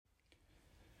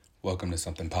Welcome to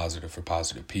Something Positive for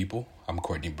Positive People. I'm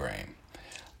Courtney Brain.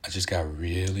 I just got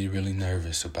really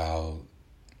nervous about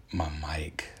my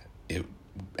mic. It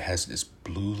has this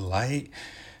blue light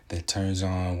that turns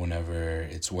on whenever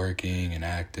it's working and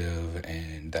active,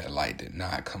 and that light did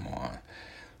not come on.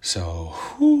 So,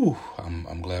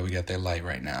 I'm glad we got that light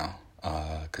right now,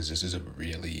 because this is a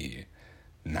really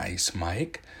nice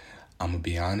mic. I'm going to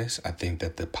be honest, I think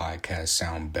that the podcasts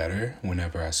sound better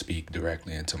whenever I speak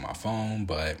directly into my phone,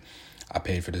 but I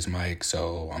paid for this mic,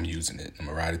 so I'm using it. I'm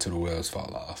going to ride it till the wheels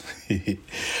fall off.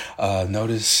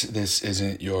 Notice this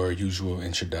isn't your usual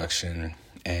introduction,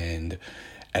 and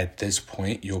at this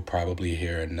point, you'll probably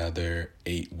hear another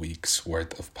 8 weeks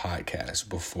worth of podcasts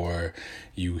before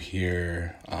you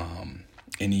hear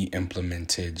any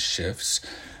implemented shifts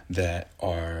that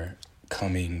are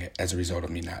coming as a result of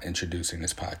me not introducing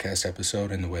this podcast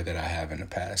episode in the way that I have in the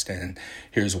past. And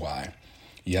here's why.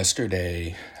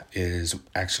 Yesterday is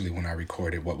actually when I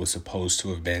recorded what was supposed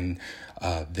to have been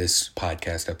this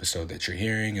podcast episode that you're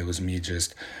hearing. It was me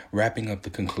just wrapping up the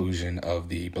conclusion of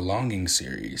the Belonging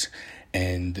series.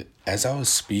 And as I was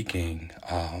speaking,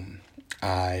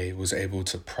 I was able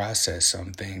to process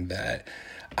something that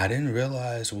I didn't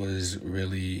realize was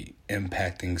really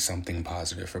impacting something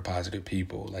positive for positive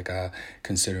people. Like, I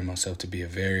consider myself to be a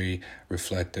very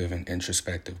reflective and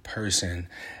introspective person,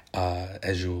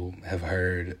 as you have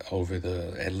heard over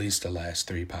at least the last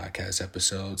 3 podcast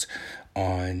episodes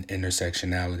on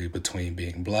intersectionality between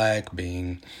being Black,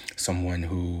 being someone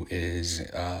who is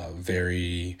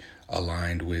very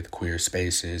aligned with queer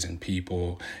spaces and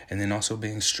people, and then also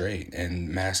being straight and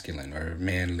masculine or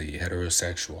manly,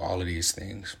 heterosexual, all of these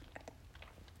things.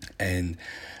 And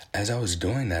as I was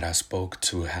doing that, I spoke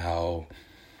to how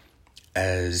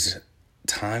as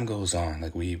time goes on,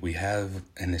 like we have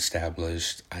an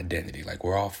established identity, like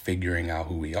we're all figuring out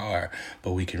who we are,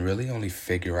 but we can really only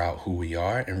figure out who we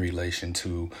are in relation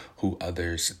to who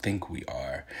others think we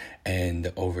are.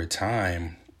 And over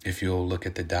time, if you'll look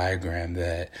at the diagram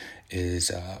that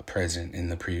is present in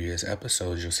the previous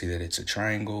episodes, you'll see that it's a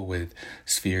triangle with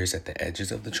spheres at the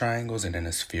edges of the triangles and then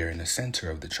a sphere in the center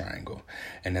of the triangle.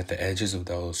 And at the edges of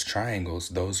those triangles,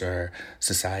 those are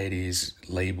society's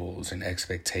labels and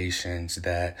expectations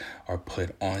that are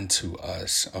put onto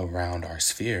us around our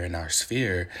sphere. And our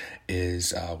sphere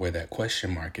is where that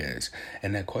question mark is.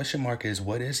 And that question mark is,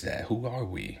 what is that? Who are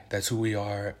we? That's who we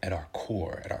are at our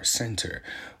core, at our center,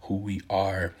 who we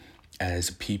are as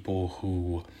people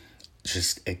who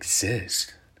just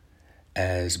exist,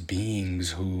 as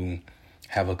beings who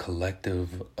have a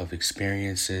collective of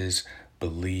experiences,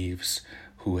 beliefs,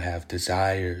 who have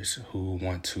desires, who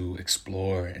want to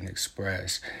explore and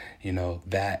express.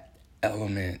 That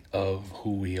element of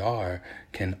who we are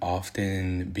can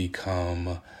often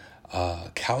become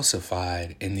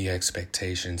calcified in the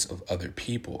expectations of other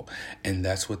people. And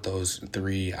that's what those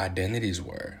 3 identities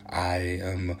were.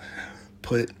 I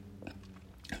put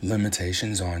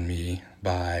limitations on me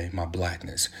by my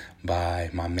Blackness, by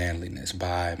my manliness,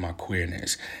 by my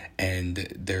queerness, and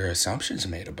there are assumptions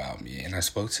made about me. And I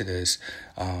spoke to this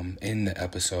in the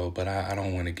episode, but I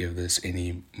don't want to give this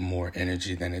any more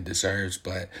energy than it deserves.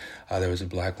 But there was a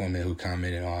Black woman who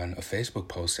commented on a Facebook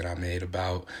post that I made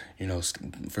about,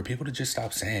 for people to just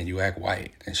stop saying you act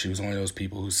white. And she was one of those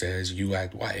people who says you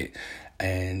act white.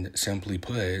 And simply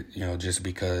put, just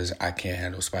because I can't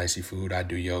handle spicy food, I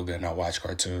do yoga and I watch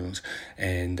cartoons.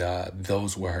 And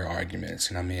those were her arguments.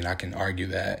 And I mean, I can argue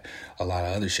that a lot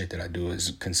of other shit that I do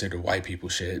is considered white people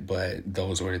shit, but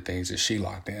those were the things that she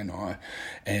locked in on.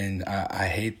 And I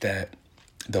hate that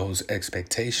those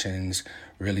expectations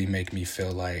really make me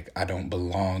feel like I don't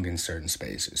belong in certain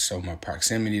spaces. So my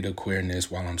proximity to queerness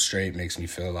while I'm straight makes me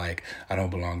feel like I don't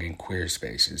belong in queer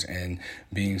spaces. And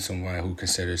being someone who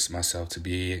considers myself to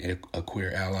be a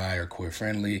queer ally or queer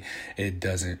friendly, it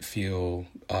doesn't feel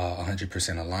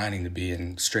 100% aligning to be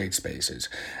in straight spaces.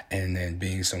 And then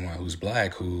being someone who's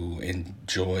Black, who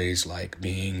enjoys like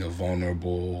being a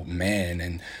vulnerable man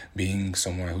and being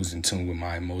someone who's in tune with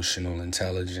my emotional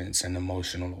intelligence and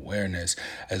emotional awareness,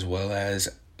 as well as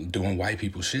doing white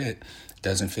people shit,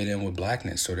 doesn't fit in with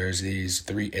Blackness. So there's these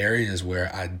 3 areas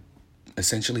where I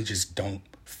essentially just don't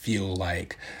feel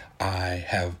like I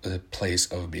have a place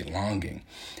of belonging.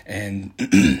 And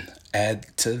add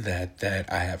to that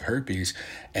I have herpes,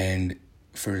 and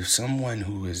for someone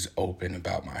who is open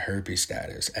about my herpes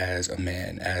status as a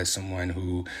man, as someone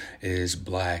who is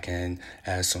Black, and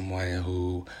as someone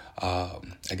who, I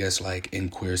guess like in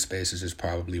queer spaces is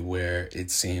probably where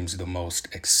it seems the most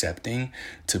accepting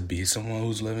to be someone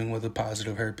who's living with a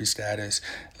positive herpes status.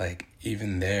 Like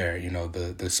even there,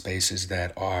 the spaces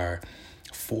that are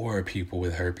for people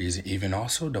with herpes even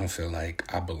also don't feel like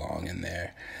I belong in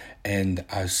there. And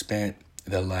I've spent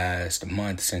the last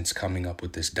month since coming up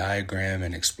with this diagram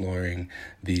and exploring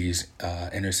these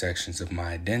intersections of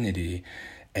my identity.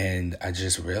 And I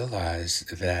just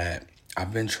realized that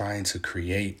I've been trying to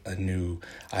create a new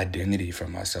identity for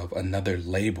myself, another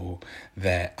label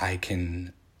that I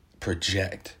can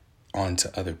project onto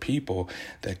other people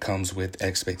that comes with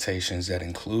expectations that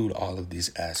include all of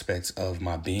these aspects of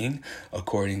my being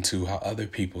according to how other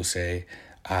people say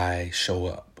I show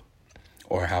up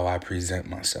or how I present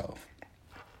myself.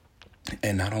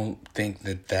 And I don't think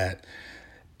that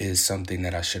is something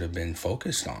that I should have been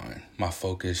focused on. My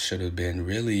focus should have been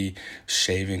really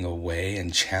shaving away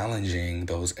and challenging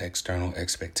those external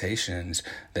expectations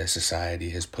that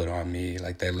society has put on me,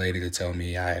 like that lady to tell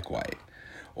me I act white,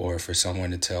 or for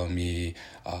someone to tell me,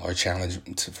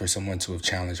 for someone to have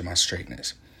challenged my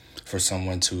straightness, for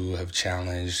someone to have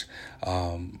challenged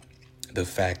the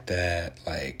fact that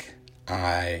like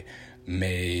I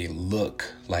may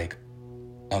look like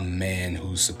a man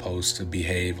who's supposed to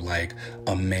behave like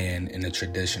a man in a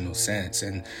traditional sense.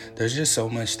 And there's just so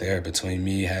much there between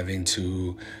me having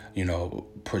to,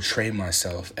 portray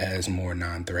myself as more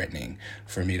non-threatening,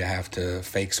 for me to have to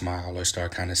fake smile or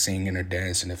start kind of singing or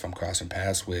dancing if I'm crossing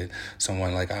paths with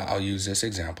someone. Like I'll use this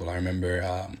example. I remember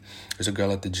there's a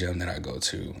girl at the gym that I go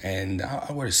to, and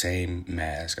I wear the same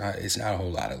mask. It's not a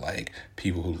whole lot of like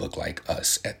people who look like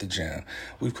us at the gym.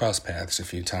 We've crossed paths a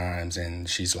few times, and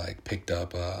she's like picked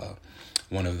up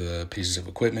one of the pieces of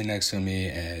equipment next to me,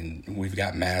 and we've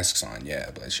got masks on,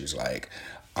 but she was like,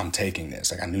 I'm taking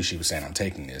this. Like I knew she was saying I'm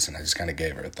taking this, and I just kind of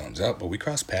gave her a thumbs up, but we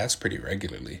crossed paths pretty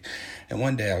regularly. And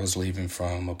one day I was leaving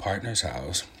from a partner's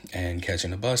house and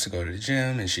catching a bus to go to the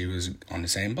gym, and she was on the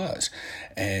same bus.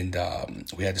 And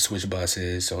we had to switch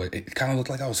buses, so it kind of looked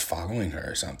like I was following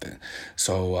her or something.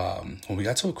 So when we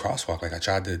got to a crosswalk, like I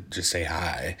tried to just say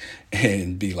hi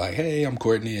and be like, hey, I'm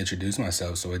Courtney, introduce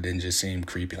myself, so it didn't just seem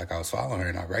creepy like I was following her.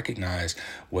 And I recognized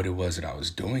what it was that I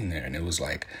was doing there, and it was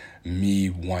like me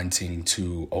wanting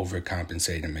to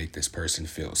overcompensate and make this person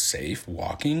feel safe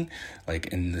walking like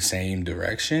in the same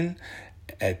direction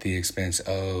at the expense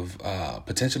of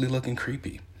potentially looking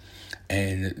creepy.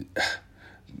 And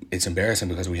it's embarrassing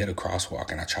because we hit a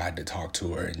crosswalk and I tried to talk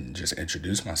to her and just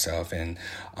introduce myself, and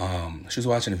she was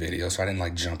watching a video, so I didn't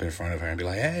like jump in front of her and be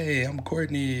like, hey, I'm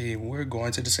Courtney, we're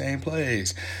going to the same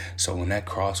place. So when that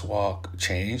crosswalk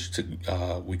changed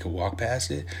to we could walk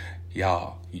past it,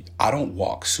 y'all, I don't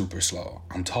walk super slow.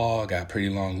 I'm tall, got pretty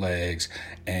long legs,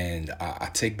 and I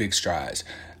take big strides.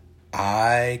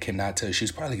 I cannot tell you,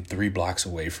 she's probably 3 blocks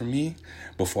away from me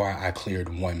before I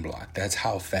cleared 1 block. That's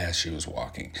how fast she was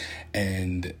walking.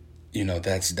 And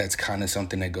that's kind of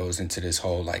something that goes into this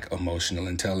whole like emotional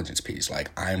intelligence piece. Like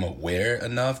I'm aware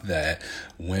enough that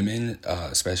women,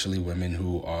 especially women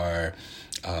who are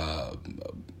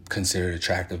considered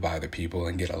attractive by other people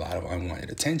and get a lot of unwanted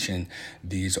attention,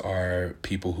 these are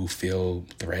people who feel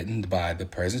threatened by the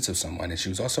presence of someone. And she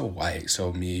was also white,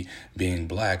 so me being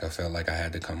black, I felt like I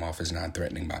had to come off as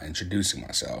non-threatening by introducing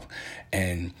myself.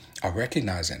 And I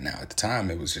recognize that now. At the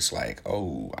time, it was just like,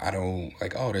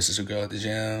 this is a girl at the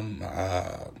gym,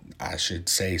 I should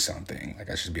say something. Like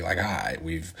I should be like, hi,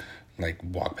 we've like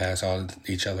walk past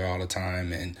each other all the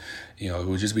time, and it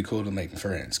would just be cool to make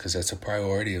friends because that's a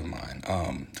priority of mine.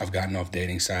 I've gotten off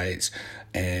dating sites,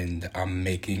 and I'm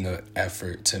making an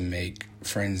effort to make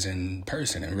friends in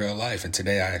person in real life. And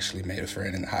today I actually made a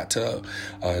friend in the hot tub.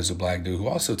 There's a black dude who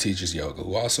also teaches yoga,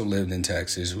 who also lived in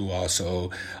Texas, who also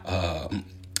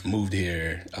moved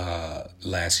here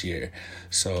last year.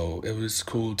 So it was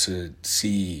cool to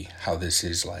see how this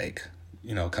is like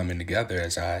coming together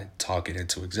as I talk it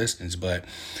into existence. But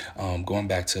going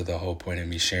back to the whole point of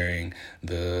me sharing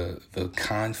the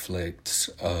conflicts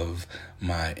of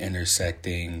my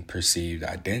intersecting perceived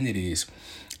identities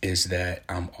is that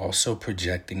I'm also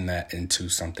projecting that into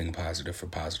something positive for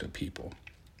positive people.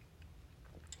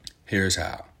 Here's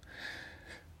how.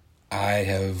 I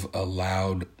have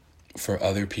allowed for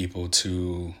other people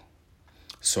to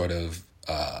sort of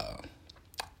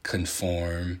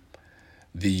conform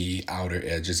the outer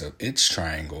edges of its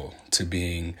triangle to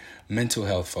being mental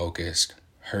health focused,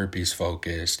 herpes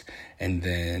focused, and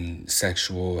then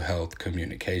sexual health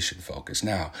communication focused.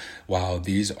 Now, while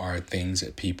these are things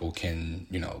that people can,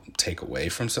 take away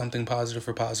from something positive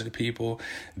for positive people,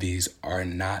 these are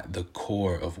not the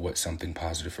core of what something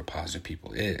positive for positive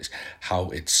people is. How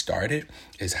it started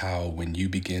is how when you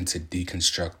begin to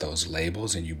deconstruct those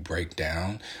labels and you break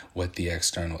down what the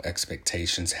external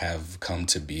expectations have come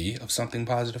to be of something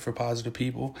positive for positive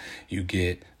people, you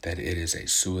get that it is a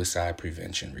suicide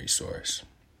prevention resource.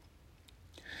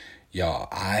 Y'all,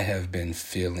 I have been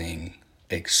feeling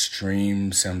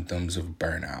extreme symptoms of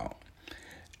burnout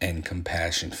and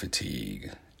compassion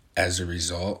fatigue as a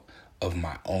result of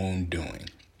my own doing.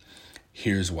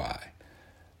 Here's why.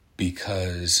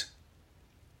 Because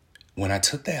when I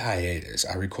took that hiatus,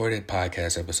 I recorded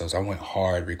podcast episodes. I went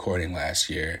hard recording last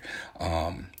year,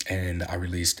 and I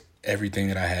released everything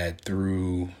that I had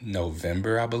through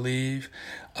November, I believe,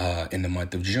 in the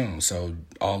month of June. So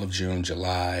all of June,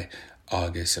 July,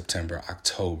 August, September,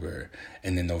 October,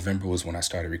 and then November was when I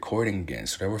started recording again.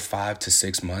 So there were 5 to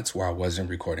 6 months where I wasn't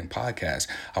recording podcasts.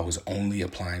 I was only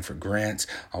applying for grants.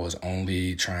 I was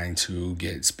only trying to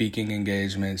get speaking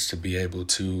engagements to be able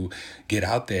to get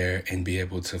out there and be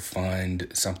able to fund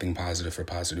something positive for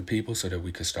positive people so that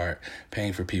we could start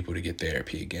paying for people to get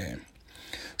therapy again.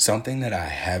 Something that I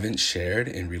haven't shared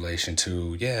in relation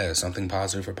to, something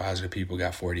positive for positive people,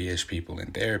 got 40-ish people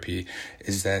in therapy,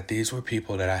 is that these were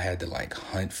people that I had to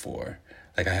hunt for.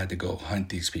 I had to go hunt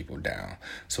these people down.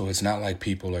 So it's not like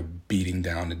people are beating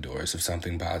down the doors of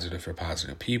something positive for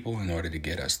positive people in order to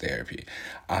get us therapy.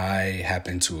 I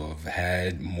happen to have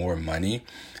had more money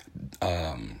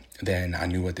than I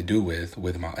knew what to do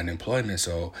with my unemployment.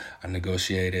 So I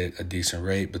negotiated a decent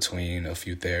rate between a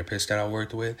few therapists that I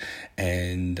worked with,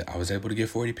 and I was able to get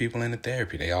 40 people into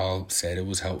therapy. They all said it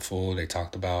was helpful. They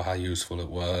talked about how useful it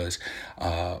was,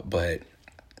 but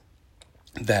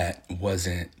that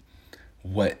wasn't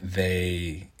what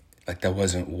that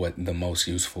wasn't what the most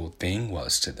useful thing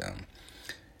was to them.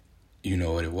 You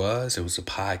know what it was? It was a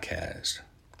podcast.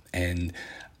 And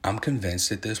I'm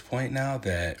convinced at this point now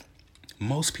that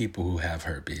most people who have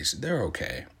herpes, they're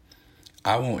okay.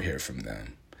 I won't hear from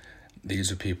them.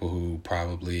 These are people who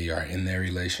probably are in their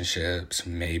relationships.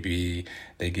 Maybe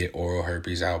they get oral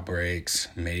herpes outbreaks.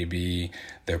 Maybe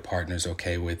their partner's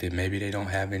okay with it. Maybe they don't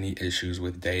have any issues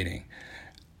with dating.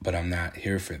 But I'm not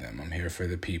here for them. I'm here for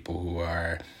the people who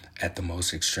are at the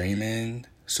most extreme end,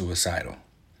 suicidal.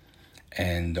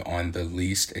 And on the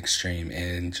least extreme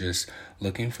end, just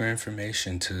looking for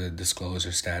information to disclose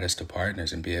their status to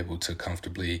partners and be able to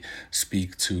comfortably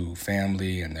speak to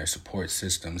family and their support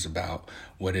systems about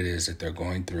what it is that they're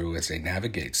going through as they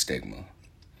navigate stigma.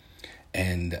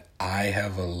 And I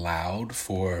have allowed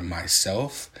for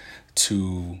myself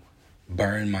to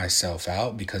burn myself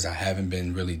out because I haven't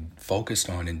been really focused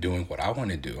on and doing what I want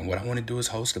to do. And what I want to do is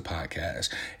host a podcast.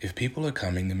 If people are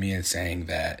coming to me and saying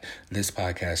that this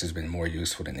podcast has been more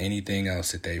useful than anything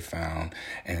else that they've found,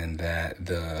 and that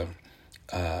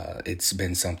it's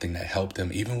been something that helped them,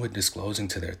 even with disclosing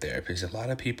to their therapist. A lot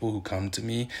of people who come to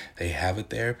me, they have a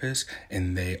therapist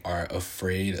and they are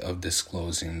afraid of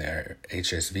disclosing their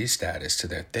HSV status to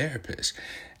their therapist.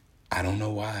 I don't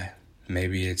know why.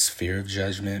 Maybe it's fear of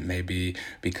judgment. Maybe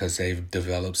because they've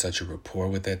developed such a rapport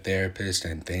with that therapist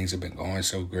and things have been going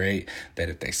so great that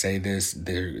if they say this,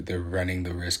 they're running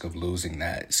the risk of losing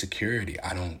that security.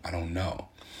 I don't know.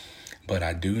 But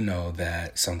I do know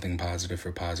that something positive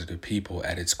for positive people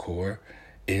at its core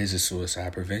is a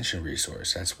suicide prevention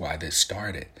resource. That's why this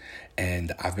started.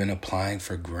 And I've been applying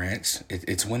for grants.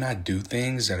 It's when I do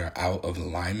things that are out of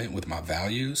alignment with my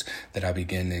values that I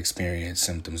begin to experience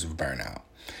symptoms of burnout.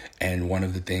 And one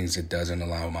of the things that doesn't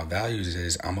align with my values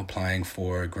is I'm applying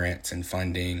for grants and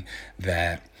funding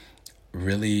that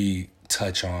really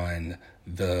touch on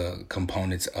the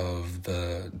components of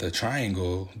the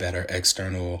triangle that are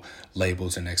external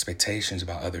labels and expectations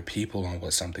about other people on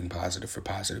what something positive for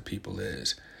positive people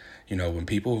is. You know, when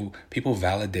people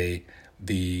validate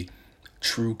the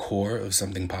true core of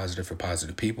something positive for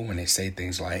positive people, when they say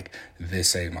things like,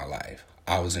 this saved my life,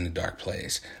 I was in a dark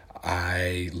place,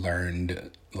 I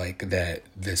learned that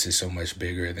this is so much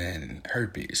bigger than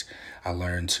herpes. I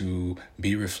learned to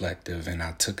be reflective, and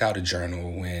I took out a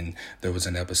journal when there was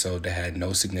an episode that had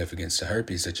no significance to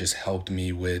herpes that just helped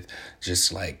me with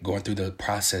just going through the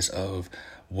process of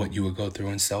what you would go through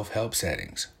in self-help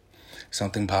settings.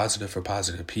 Something positive for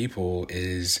positive people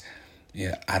is,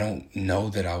 I don't know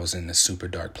that I was in a super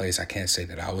dark place. I can't say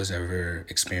that I was ever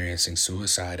experiencing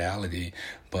suicidality,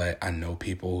 but I know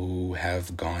people who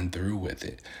have gone through with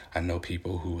it. I know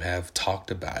people who have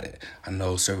talked about it. I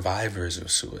know survivors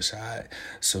of suicide.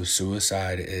 So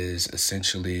suicide is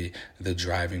essentially the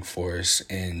driving force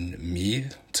in me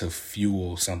to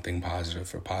fuel something positive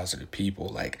for positive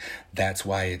people. That's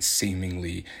why it's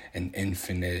seemingly an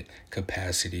infinite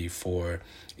capacity for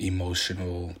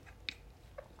emotional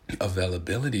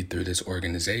availability through this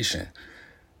organization.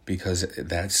 because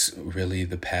that's really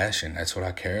the passion. That's what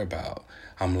I care about.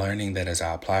 I'm learning that as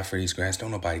I apply for these grants,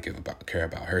 don't nobody care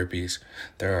about herpes.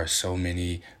 There are so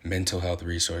many mental health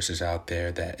resources out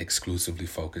there that exclusively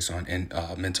focus on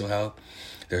mental health.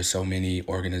 There's so many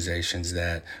organizations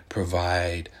that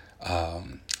provide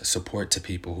support to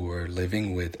people who are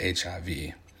living with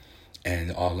HIV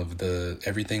and all of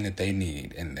everything that they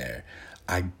need in there.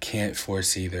 I can't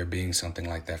foresee there being something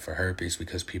like that for herpes,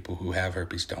 because people who have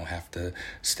herpes don't have to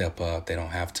step up. They don't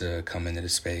have to come into the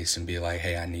space and be like,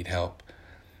 hey, I need help.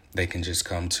 They can just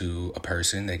come to a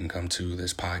person. They can come to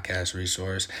this podcast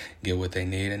resource, get what they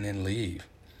need, and then leave.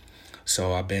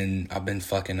 So I've been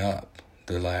fucking up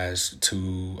the last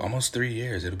almost 3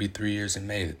 years. It'll be 3 years in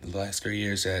May. The last 3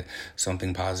 years that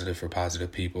Something Positive for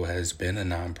Positive People has been a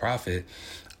nonprofit.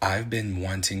 I've been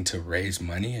wanting to raise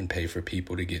money and pay for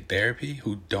people to get therapy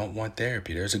who don't want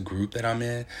therapy. There's a group that I'm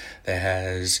in that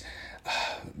has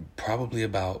probably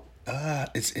about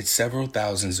it's several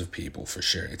thousands of people for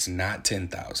sure. It's not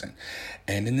 10,000.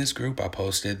 And in this group, I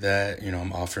posted that,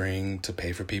 I'm offering to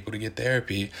pay for people to get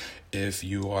therapy if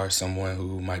you are someone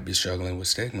who might be struggling with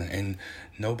stigma. And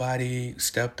nobody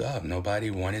stepped up. Nobody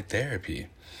wanted therapy.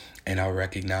 And I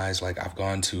recognize, I've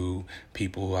gone to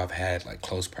people who I've had,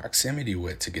 close proximity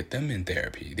with to get them in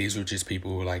therapy. These were just people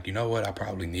who were like, you know what, I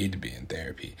probably need to be in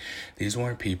therapy. These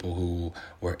weren't people who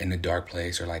were in a dark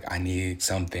place or I need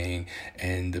something.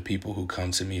 And the people who come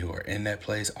to me who are in that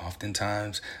place,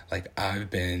 oftentimes,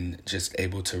 I've been just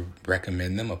able to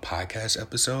recommend them a podcast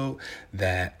episode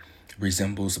that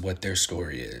resembles what their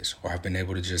story is. Or I've been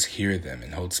able to just hear them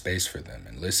and hold space for them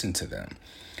and listen to them.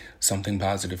 Something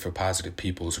Positive for Positive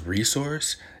People's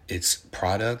resource, its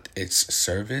product, its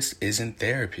service isn't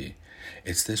therapy.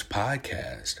 It's this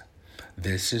podcast.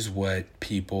 This is what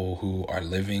people who are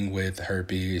living with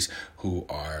herpes, who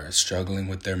are struggling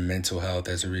with their mental health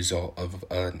as a result of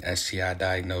an STI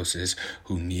diagnosis,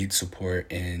 who need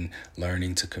support in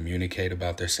learning to communicate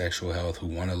about their sexual health, who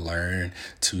want to learn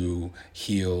to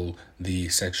heal the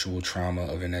sexual trauma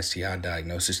of an STI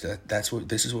diagnosis.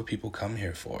 This is what people come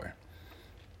here for.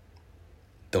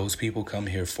 Those people come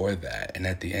here for that. And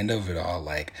at the end of it all,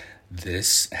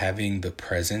 this having the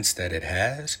presence that it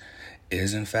has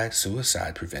is in fact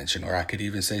suicide prevention, or I could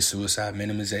even say suicide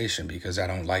minimization, because I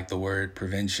don't like the word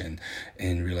prevention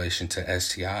in relation to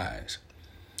STIs.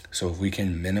 So if we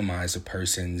can minimize a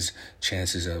person's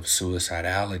chances of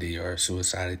suicidality or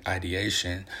suicide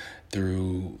ideation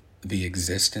through the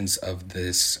existence of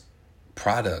this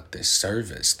product, this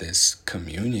service, this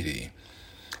community,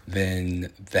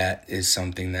 then that is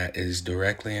something that is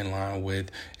directly in line with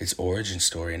its origin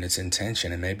story and its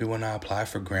intention. And maybe when I apply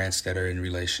for grants that are in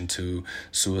relation to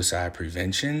suicide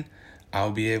prevention,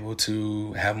 I'll be able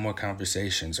to have more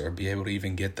conversations or be able to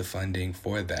even get the funding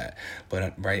for that.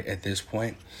 But right at this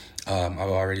point, I've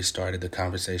already started the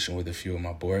conversation with a few of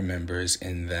my board members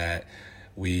in that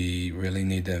we really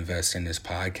need to invest in this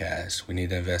podcast. We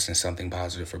need to invest in Something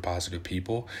Positive for Positive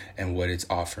People and what it's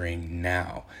offering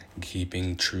now,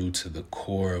 keeping true to the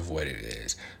core of what it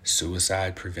is.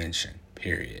 Suicide prevention,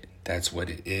 period. That's what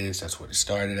it is. That's what it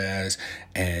started as.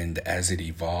 And as it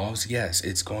evolves, yes,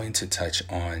 it's going to touch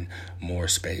on more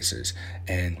spaces.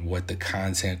 And what the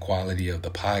content quality of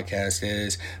the podcast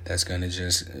is, that's going to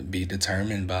just be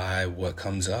determined by what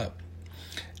comes up.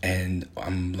 And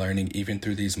I'm learning even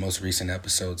through these most recent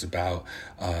episodes about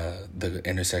the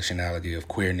intersectionality of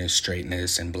queerness,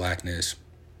 straightness, and blackness.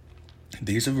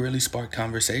 These have really sparked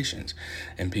conversations,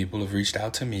 and people have reached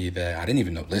out to me that I didn't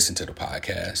even know listen to the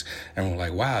podcast, and were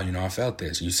like, wow, I felt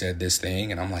this. You said this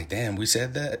thing, and I'm like, damn, we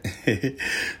said that.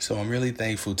 So I'm really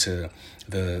thankful to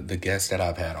the guests that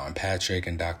I've had on, Patrick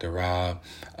and Dr. Rob,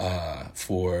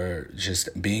 for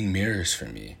just being mirrors for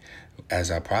me. As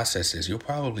I process this, you'll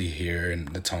probably hear in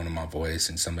the tone of my voice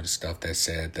and some of the stuff that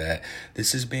said that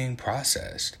this is being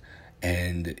processed.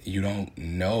 And you don't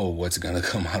know what's going to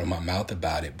come out of my mouth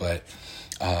about it. But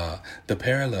the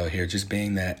parallel here just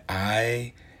being that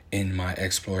I, in my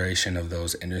exploration of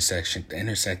those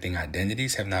intersecting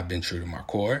identities, have not been true to my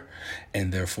core.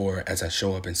 And therefore, as I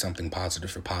show up in Something Positive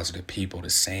for Positive People, the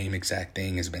same exact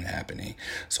thing has been happening.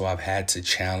 So I've had to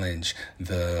challenge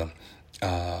the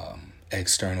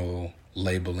external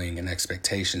labeling and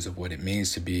expectations of what it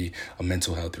means to be a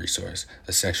mental health resource,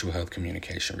 a sexual health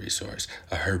communication resource,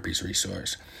 a herpes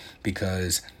resource,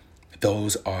 because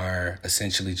those are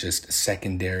essentially just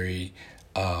secondary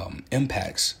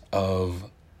impacts of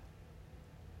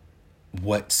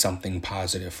what Something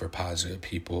Positive for Positive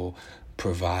People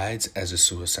provides as a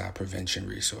suicide prevention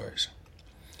resource.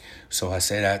 So I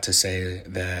say that to say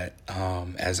that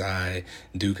as I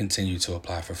do continue to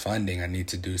apply for funding, I need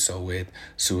to do so with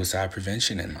suicide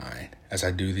prevention in mind. As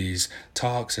I do these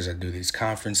talks, as I do these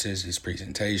conferences, these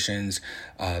presentations,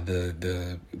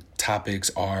 the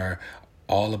topics are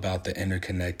all about the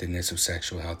interconnectedness of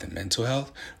sexual health and mental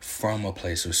health from a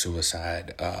place of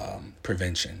suicide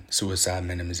prevention, suicide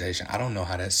minimization. I don't know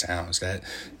how that sounds. That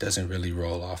doesn't really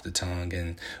roll off the tongue.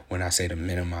 And when I say to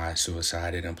minimize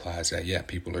suicide, it implies that, yeah,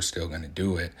 people are still going to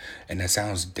do it. And that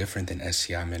sounds different than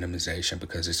STI minimization,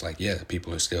 because it's like, yeah,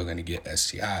 people are still going to get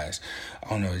STIs. I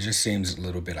don't know. It just seems a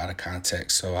little bit out of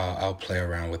context. So I'll play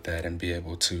around with that and be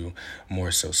able to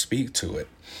more so speak to it.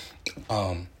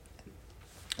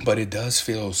 But it does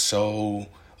feel so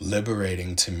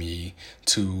liberating to me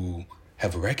to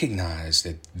have recognized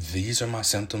that these are my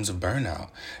symptoms of burnout.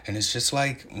 And it's just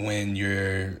like when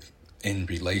you're in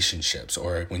relationships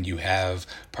or when you have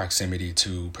proximity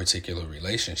to particular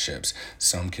relationships.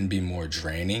 Some can be more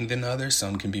draining than others.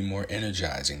 Some can be more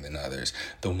energizing than others.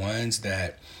 The ones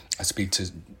that I speak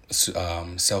to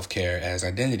self-care as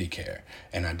identity care,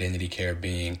 and identity care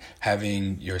being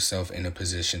having yourself in a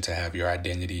position to have your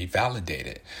identity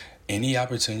validated. Any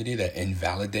opportunity that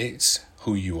invalidates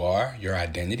who you are, your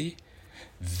identity,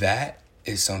 that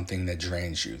is something that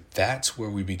drains you. That's where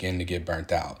we begin to get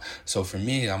burnt out. So for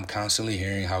me, I'm constantly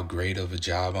hearing how great of a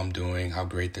job I'm doing, how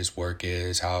great this work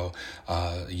is, how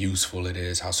useful it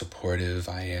is, how supportive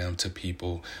I am to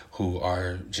people who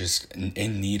are just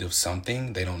in need of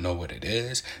something. They don't know what it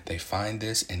is. They find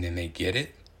this and then they get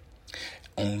it.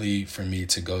 Only for me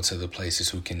to go to the places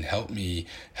who can help me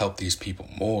help these people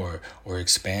more or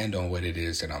expand on what it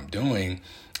is that I'm doing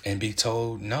and be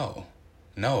told no.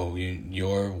 No,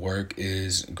 your work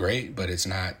is great, but it's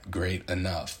not great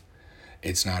enough.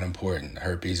 It's not important.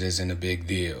 Herpes isn't a big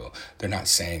deal. They're not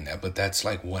saying that, but that's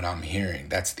like what I'm hearing.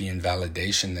 That's the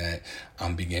invalidation that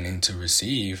I'm beginning to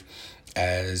receive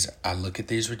as I look at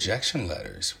these rejection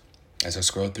letters. As I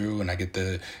scroll through and I get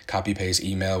the copy-paste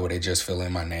email where they just fill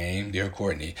in my name. Dear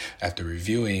Courtney, after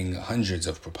reviewing hundreds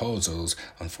of proposals,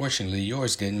 unfortunately,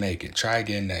 yours didn't make it. Try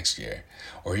again next year.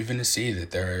 Or even to see that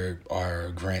there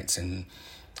are grants and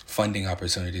funding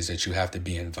opportunities that you have to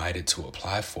be invited to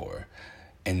apply for.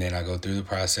 And then I go through the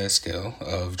process still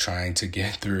of trying to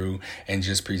get through and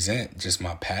just present just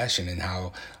my passion and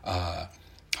how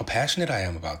passionate I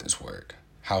am about this work,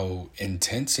 how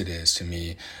intense it is to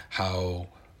me, how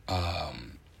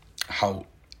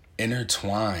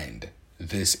intertwined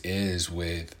this is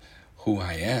with who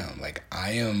I am. Like,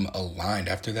 I am aligned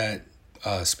after that,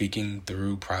 speaking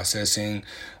through processing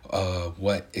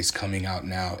what is coming out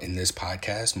now in this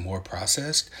podcast, more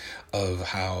processed, of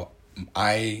how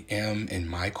I am in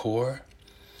my core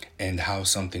and how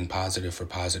something positive for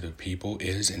positive people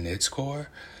is in its core.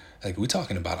 Like, we're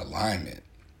talking about alignment.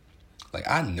 Like,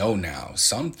 I know now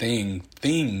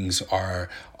things are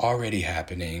already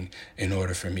happening in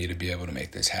order for me to be able to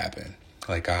make this happen.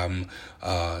 Like, I'm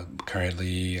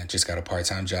currently, I just got a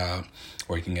part-time job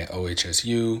working at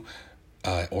OHSU,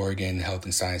 Oregon Health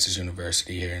and Sciences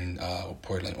University here in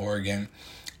Portland, Oregon.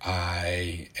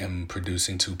 I am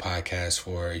producing 2 podcasts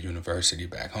for a university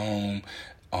back home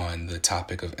on the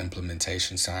topic of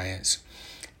implementation science.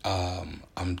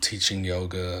 I'm teaching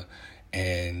yoga,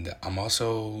 and I'm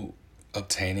also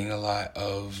obtaining a lot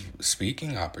of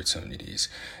speaking opportunities.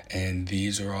 And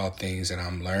these are all things that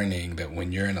I'm learning that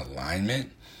when you're in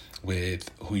alignment with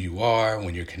who you are,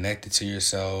 when you're connected to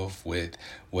yourself, with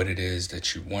what it is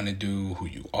that you want to do, who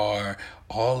you are,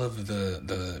 all of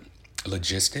the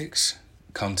logistics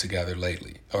come together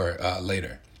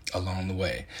later along the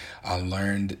way. I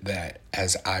learned that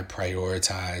as I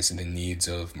prioritize the needs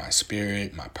of my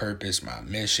spirit, my purpose, my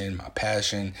mission, my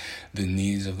passion, the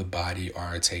needs of the body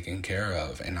are taken care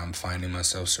of. And I'm finding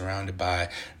myself surrounded by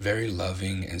very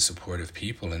loving and supportive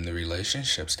people in the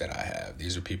relationships that I have.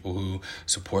 These are people who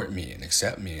support me and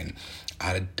accept me. And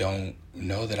I don't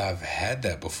know that I've had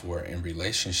that before in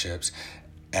relationships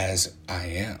as I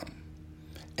am.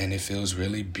 And it feels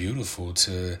really beautiful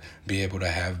to be able to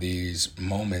have these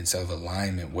moments of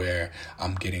alignment where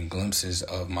I'm getting glimpses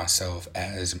of myself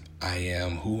as I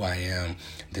am, who I am,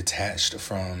 detached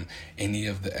from any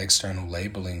of the external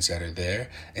labelings that are there,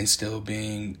 and still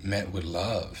being met with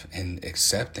love and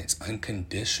acceptance,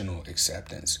 unconditional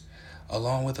acceptance,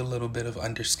 along with a little bit of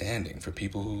understanding for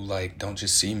people who don't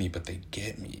just see me, but they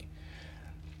get me.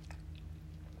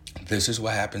 This is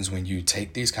what happens when you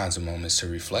take these kinds of moments to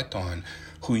reflect on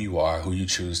who you are, who you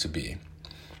choose to be.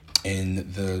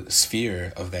 In the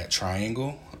sphere of that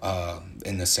triangle,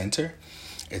 in the center,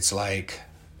 it's like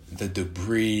the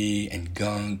debris and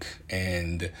gunk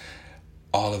and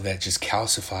all of that just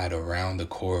calcified around the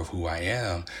core of who I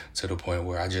am to the point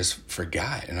where I just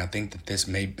forgot. And I think that this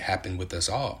may happen with us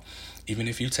all. Even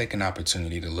if you take an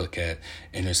opportunity to look at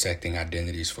intersecting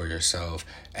identities for yourself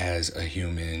as a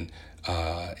human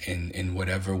in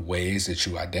whatever ways that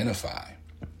you identify,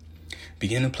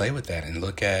 begin to play with that and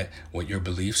look at what your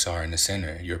beliefs are in the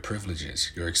center, your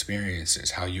privileges, your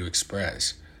experiences, how you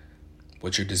express,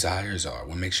 what your desires are,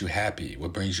 what makes you happy,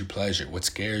 what brings you pleasure, what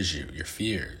scares you, your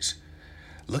fears.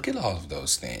 Look at all of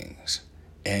those things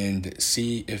and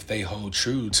see if they hold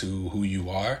true to who you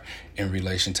are in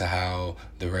relation to how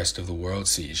the rest of the world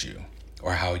sees you,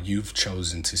 or how you've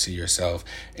chosen to see yourself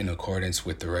in accordance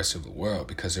with the rest of the world.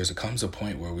 Because comes a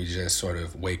point where we just sort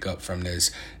of wake up from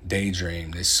this daydream,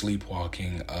 this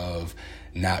sleepwalking of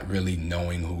not really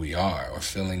knowing who we are, or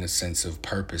feeling a sense of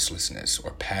purposelessness,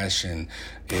 or passion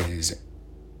is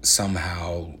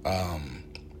somehow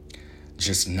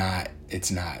it's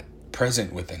not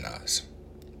present within us.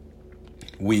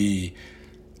 We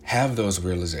have those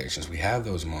realizations, we have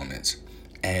those moments,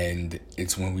 and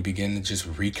it's when we begin to just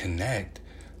reconnect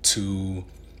to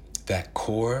that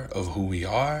core of who we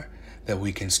are that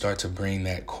we can start to bring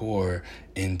that core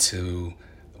into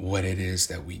what it is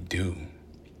that we do.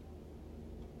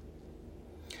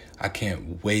 I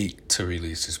can't wait to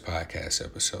release this podcast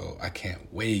episode. I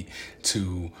can't wait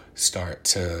to start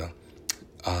to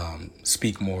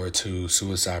speak more to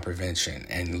suicide prevention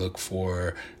and look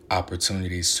for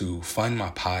opportunities to fund my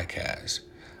podcast.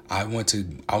 I want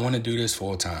to do this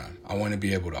full time. I want to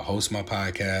be able to host my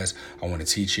podcast. I want to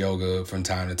teach yoga from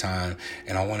time to time,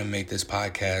 and I want to make this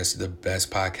podcast the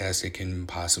best podcast it can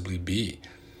possibly be.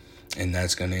 And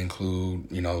that's going to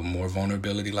include, more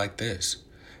vulnerability like this.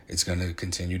 It's going to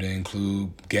continue to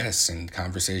include guests and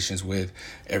conversations with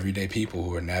everyday people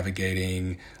who are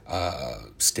navigating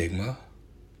stigma,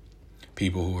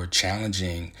 people who are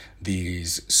challenging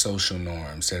these social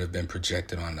norms that have been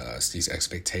projected on us, these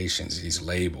expectations, these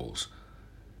labels.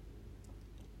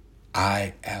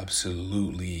 I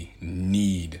absolutely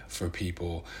need for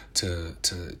people to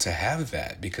have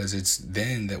that, because it's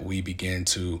then that we begin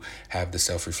to have the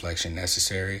self-reflection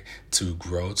necessary to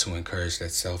grow, to encourage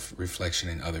that self-reflection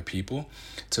in other people,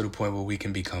 to the point where we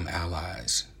can become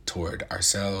allies toward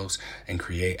ourselves and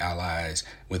create allies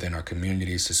within our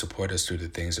communities to support us through the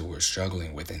things that we're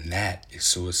struggling with. And that is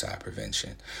suicide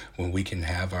prevention. When we can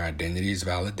have our identities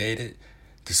validated,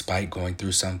 despite going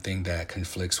through something that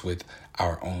conflicts with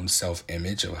our own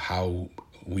self-image of how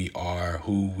we are,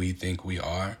 who we think we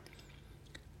are,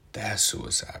 that's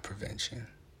suicide prevention.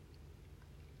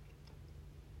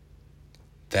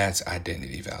 That's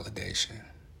identity validation.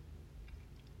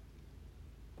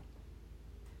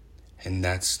 And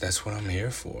that's what I'm here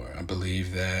for. I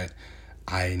believe that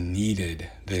I needed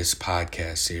this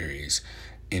podcast series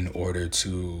in order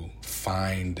to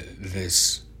find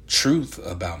this truth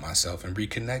about myself and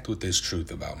reconnect with this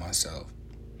truth about myself.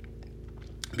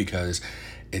 Because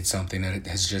it's something that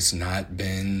has just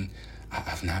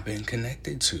I've not been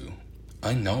connected to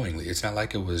unknowingly. It's not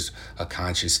like it was a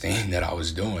conscious thing that I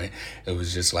was doing. It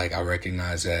was just like I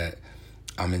recognize that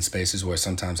I'm in spaces where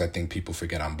sometimes I think people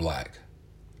forget I'm Black.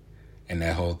 And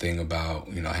that whole thing about,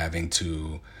 having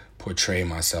to portray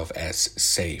myself as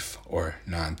safe or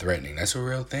non-threatening, that's a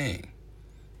real thing.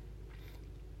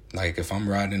 Like if I'm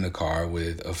riding in a car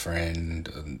with a friend,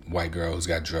 a white girl who's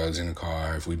got drugs in the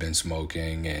car, if we've been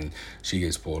smoking and she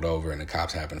gets pulled over and the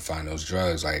cops happen to find those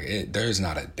drugs, there's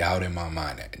not a doubt in my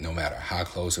mind that no matter how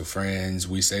close of friends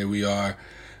we say we are,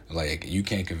 you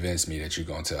can't convince me that you're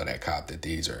going to tell that cop that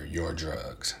these are your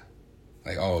drugs.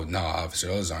 Oh, no, officer,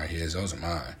 those aren't his, those are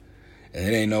mine. And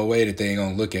it ain't no way that they ain't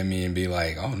gonna look at me and be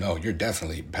like, oh no, you're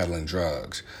definitely peddling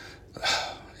drugs.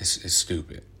 It's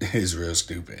stupid. It's real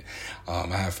stupid. I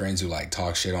have friends who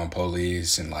talk shit on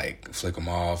police and flick them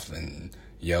off and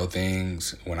yell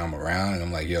things when I'm around. And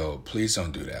I'm like, yo, please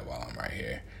don't do that while I'm right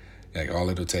here. All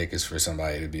it'll take is for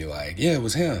somebody to be like, yeah, it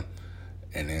was him.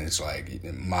 And then it's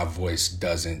my voice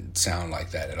doesn't sound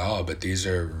like that at all. But these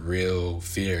are real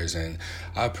fears. And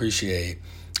I appreciate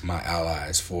my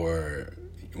allies for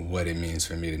what it means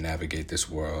for me to navigate this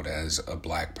world as a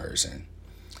Black person,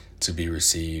 to be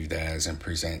received as and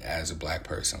present as a Black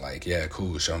person. Yeah,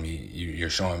 cool, you're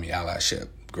showing me allyship.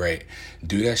 Great.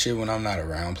 Do that shit when I'm not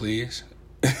around, please.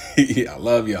 Yeah, I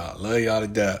love y'all to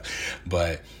death.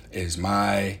 But it's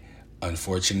my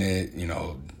unfortunate,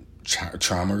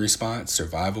 trauma response,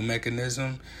 survival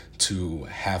mechanism to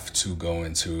have to go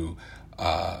into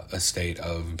a state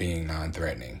of being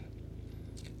non-threatening.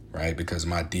 Right? Because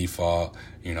my default,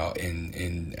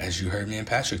 in as you heard me and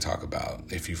Patrick talk about,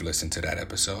 if you've listened to that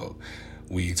episode,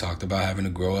 We talked about having to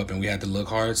grow up and we had to look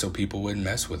hard so people wouldn't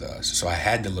mess with us. So I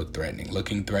had to look threatening.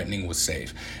 Looking threatening was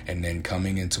safe. And then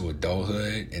coming into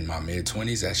adulthood in my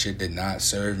mid-20s, that shit did not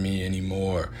serve me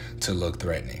anymore to look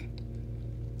threatening.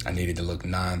 I needed to look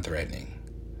non-threatening.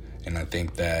 And I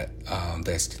think that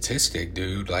that statistic,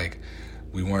 dude, like,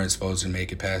 we weren't supposed to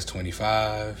make it past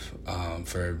 25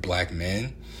 for black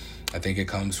men. I think it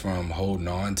comes from holding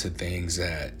on to things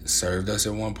that served us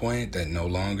at one point that no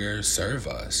longer serve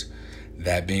us.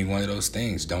 That being one of those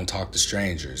things. Don't talk to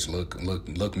strangers.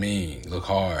 Look mean. Look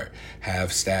hard.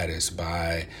 Have status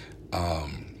by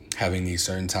having these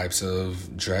certain types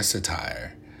of dress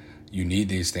attire. You need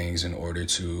these things in order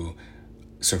to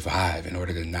survive, in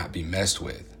order to not be messed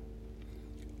with.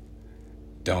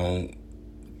 Don't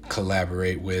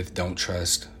collaborate with, don't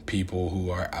trust people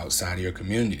who are outside of your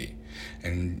community.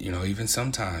 And, even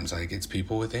sometimes, like, it's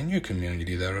people within your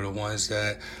community that are the ones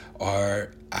that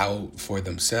are out for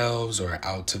themselves or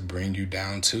out to bring you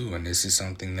down too. And this is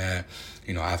something that,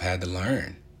 I've had to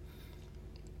learn.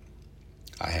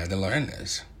 I had to learn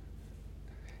this.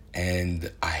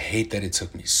 And I hate that it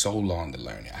took me so long to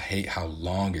learn it. I hate how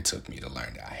long it took me to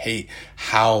learn it. I hate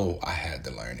how I had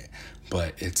to learn it.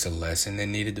 But it's a lesson that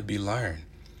needed to be learned.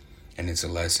 And it's a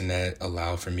lesson that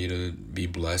allowed for me to be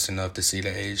blessed enough to see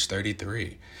the age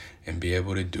 33 and be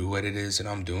able to do what it is that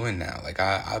I'm doing now. Like,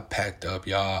 I packed up,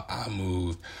 y'all. I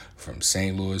moved from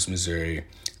St. Louis, Missouri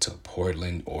to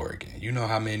Portland, Oregon. You know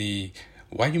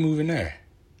why you moving there?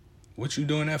 What you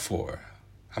doing that for?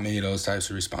 How many of those types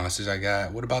of responses I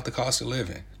got? What about the cost of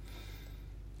living?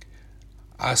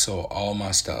 I sold all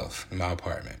my stuff in my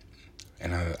apartment.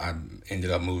 And I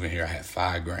ended up moving here. I had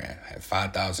 $5,000. I had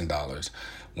 $5,000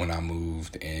 when I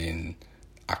moved in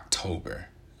October,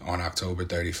 on October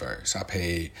 31st. I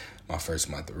paid my first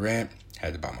month of rent,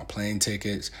 had to buy my plane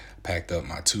tickets, packed up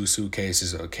my 2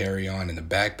 suitcases of carry-on in the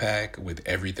backpack with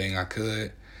everything I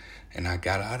could, and I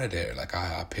got out of there. Like,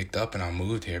 I picked up and I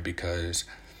moved here because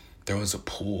there was a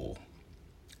pull.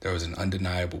 There was an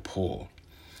undeniable pull.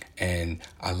 And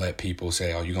I let people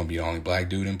say, oh, you're going to be the only black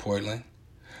dude in Portland?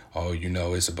 Oh,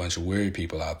 it's a bunch of weird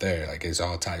people out there. Like, it's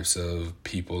all types of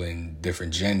people in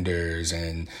different genders,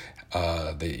 and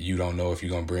that you don't know if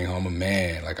you're going to bring home a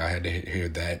man. Like, I had to hear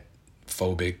that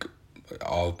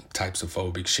all types of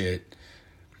phobic shit.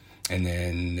 And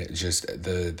then just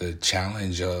the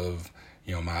challenge of,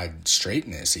 my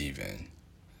straightness even.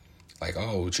 Like,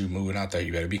 oh, what you moving out there?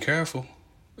 You better be careful.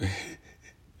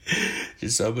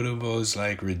 Just some of the most,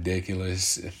 like,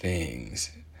 ridiculous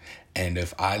things. And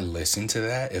if I listen to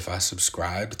that, if I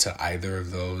subscribe to either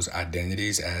of those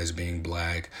identities as being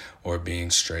black or being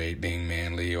straight, being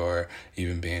manly, or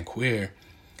even being queer,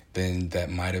 then that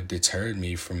might have deterred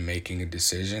me from making a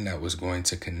decision that was going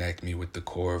to connect me with the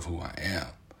core of who I am.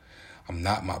 I'm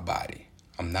not my body.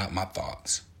 I'm not my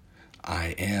thoughts.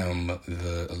 I am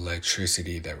the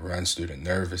electricity that runs through the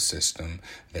nervous system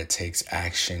that takes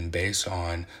action based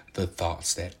on the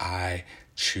thoughts that I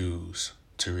choose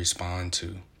to respond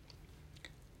to.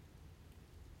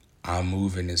 I'm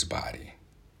moving this body.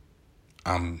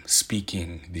 I'm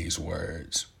speaking these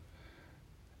words.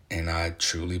 And I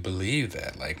truly believe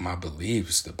that. Like, my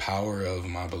beliefs, the power of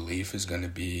my belief is going to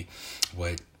be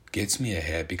what gets me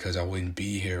ahead, because I wouldn't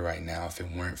be here right now if it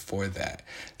weren't for that.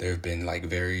 There have been, like,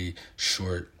 very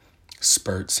short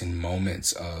spurts and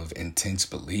moments of intense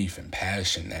belief and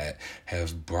passion that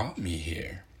have brought me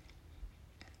here.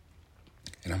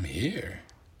 And I'm here.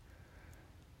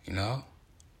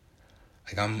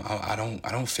 Like, I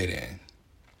don't fit in.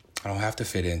 I don't have to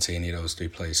fit into any of those 3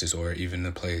 places, or even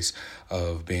the place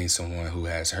of being someone who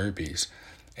has herpes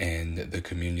and the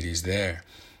communities there.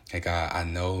 Like, I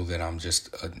know that I'm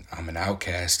an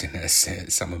outcast in that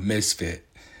sense. I'm a misfit.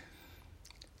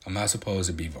 I'm not supposed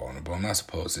to be vulnerable. I'm not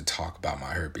supposed to talk about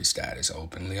my herpes status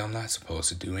openly. I'm not supposed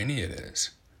to do any of this.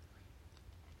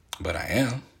 But I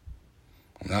am.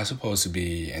 I'm not supposed to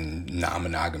be in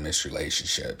non-monogamous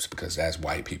relationships because that's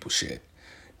white people shit,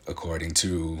 according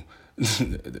to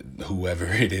whoever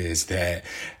it is that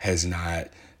has not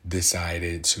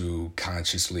decided to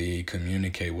consciously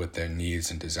communicate what their needs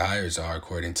and desires are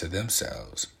according to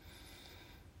themselves.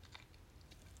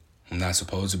 I'm not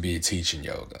supposed to be teaching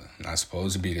yoga. I'm not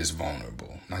supposed to be this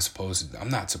vulnerable. I'm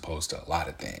not supposed to a lot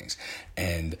of things.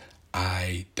 And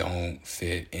I don't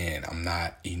fit in. I'm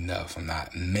not enough. I'm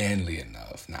not manly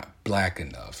enough, not black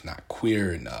enough, not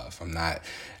queer enough. I'm not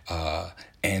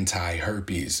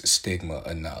anti-herpes stigma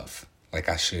enough like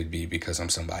I should be, because I'm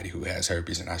somebody who has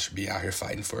herpes and I should be out here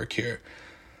fighting for a cure.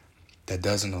 That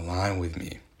doesn't align with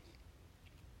me.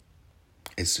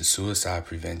 It's the suicide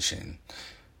prevention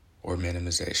or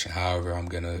minimization, however I'm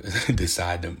going to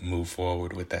decide to move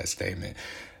forward with that statement.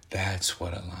 That's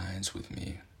what aligns with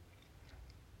me.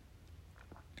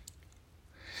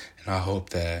 And I hope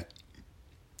that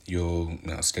you'll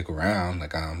stick around.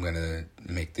 Like, I'm going to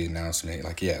make the announcement,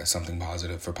 like, yeah, Something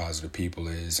Positive for Positive People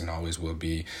is and always will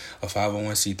be a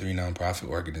 501c3 nonprofit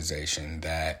organization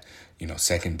that,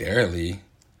 secondarily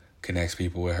connects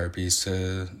people with herpes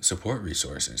to support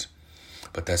resources.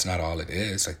 But that's not all it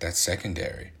is. Like, that's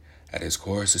secondary. At its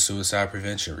core, it's a suicide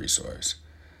prevention resource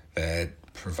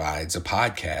that provides a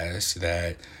podcast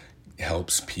that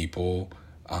helps people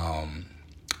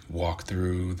walk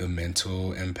through the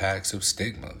mental impacts of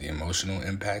stigma, the emotional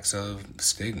impacts of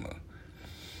stigma.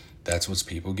 That's what's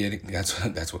people getting.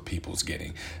 That's what people's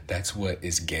getting. That's what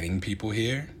is getting people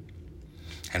here.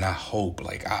 And I hope,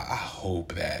 I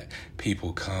hope that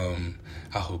people come.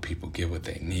 I hope people get what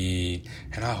they need.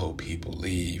 And I hope people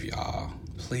leave, y'all.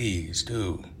 Please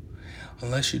do.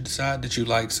 Unless you decide that you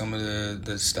like some of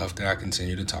the stuff that I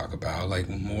continue to talk about. Like,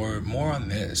 more on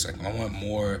this. Like, I want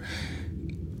more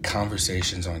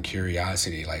conversations on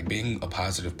curiosity. Like, being a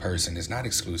positive person is not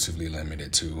exclusively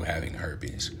limited to having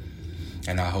herpes.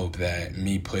 And I hope that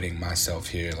me putting myself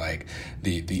here, like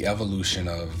the evolution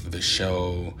of the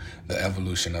show, the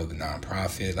evolution of the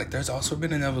nonprofit, like, there's also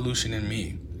been an evolution in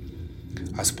me.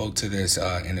 I spoke to this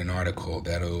in an article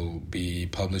that'll be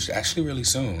published actually really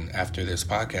soon after this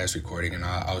podcast recording, and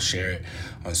I'll share it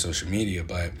on social media.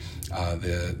 But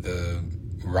the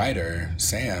writer,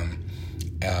 Sam,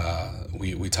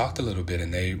 we talked a little bit,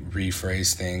 and they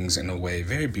rephrased things in a way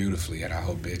very beautifully, and I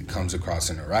hope it comes across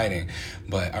in the writing.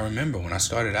 But I remember when I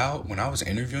started out, when I was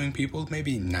interviewing people,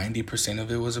 maybe 90%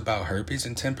 of it was about herpes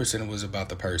and 10% was about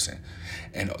the person.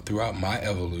 And throughout my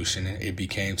evolution, it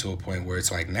became to a point where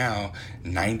it's like now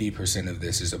 90% of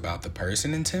this is about the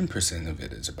person and 10% of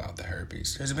it is about the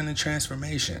herpes. There's been a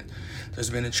transformation.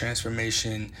 There's been a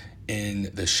transformation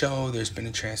in the show. There's been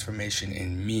a transformation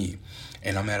in me.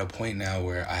 And I'm at a point now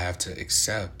where I have to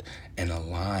accept and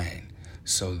align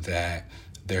so that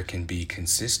there can be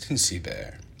consistency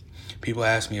there. People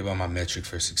ask me about my metric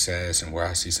for success and where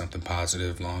I see something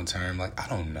positive long term. Like, I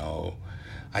don't know.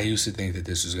 I used to think that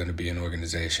this was going to be an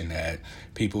organization that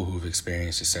people who've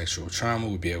experienced a sexual trauma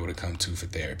would be able to come to for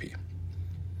therapy.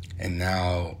 And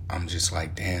now I'm just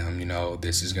like, damn,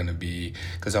 this is going to be,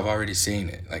 because I've already seen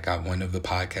it. Like, one of the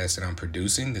podcasts that I'm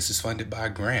producing, this is funded by a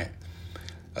grant.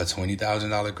 A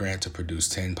 $20,000 grant to produce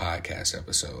 10 podcast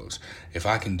episodes. If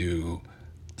I can do,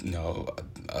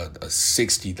 a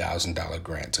 $60,000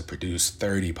 grant to produce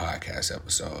 30 podcast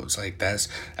episodes, like, that's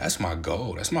my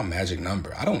goal. That's my magic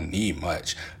number. I don't need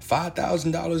much.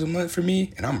 $5,000 a month for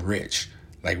me, and I'm rich.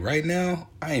 Like, right now,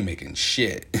 I ain't making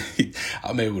shit.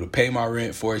 I'm able to pay my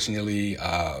rent, fortunately.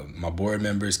 My board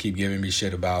members keep giving me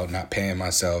shit about not paying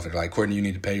myself. They're like, Courtney, you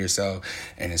need to pay yourself.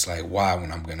 And it's like, why,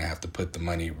 when I'm going to have to put the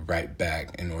money right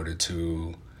back in order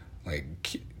to, like,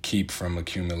 keep from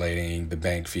accumulating the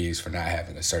bank fees for not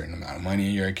having a certain amount of money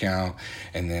in your account.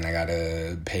 And then I got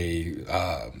to pay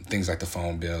things like the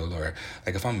phone bill, or,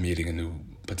 like, if I'm meeting a new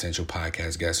potential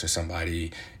podcast guest or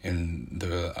somebody in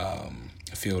the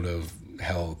field of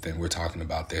health and we're talking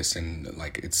about this, and,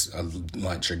 like, it's a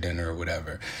lunch or dinner or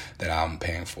whatever that I'm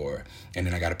paying for, and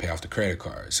then I got to pay off the credit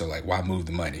card. So, like, why move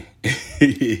the money?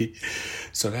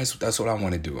 So that's what I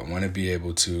want to do. I want to be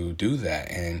able to do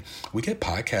that. And we get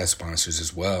podcast sponsors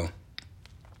as well.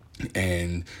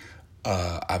 And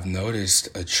I've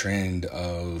noticed a trend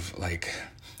of, like,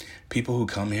 people who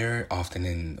come here often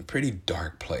in a pretty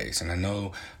dark place. And I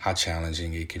know how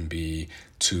challenging it can be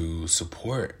to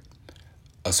support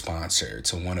a sponsor,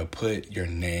 to want to put your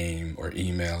name or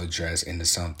email address into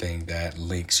something that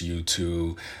links you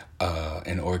to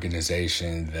an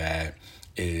organization that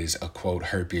is a, quote,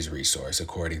 herpes resource,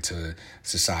 according to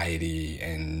society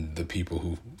and the people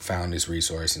who found this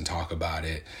resource and talk about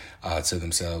it to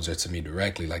themselves or to me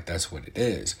directly. Like, that's what it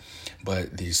is.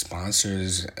 But these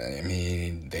sponsors, I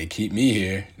mean, they keep me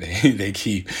here. They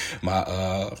keep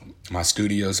my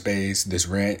studio space, this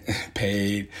rent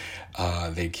paid.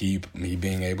 They keep me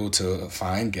being able to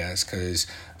find guests, because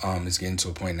it's getting to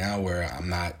a point now where I'm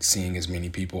not seeing as many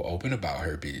people open about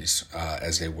herpes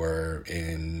as they were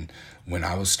when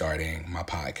I was starting my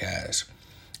podcast.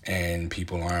 And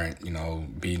people aren't,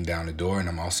 beating down the door. And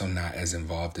I'm also not as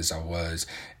involved as I was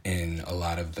in a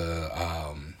lot of the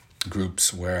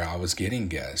groups where I was getting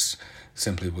guests,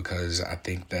 simply because I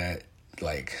think that,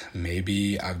 like,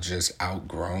 maybe I've just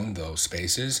outgrown those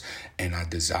spaces and I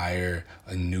desire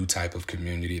a new type of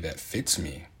community that fits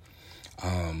me.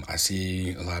 I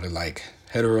see a lot of, like,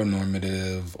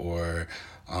 heteronormative or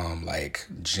like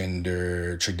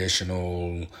gender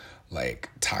traditional, like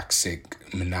toxic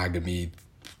monogamy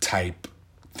type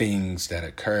things that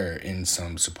occur in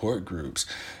some support groups,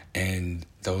 and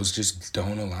those just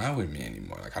don't align with me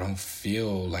anymore. Like, I don't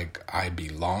feel like I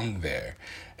belong there.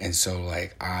 And so,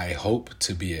 like, I hope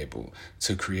to be able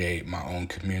to create my own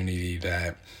community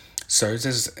that serves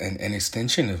as an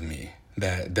extension of me,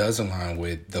 that does align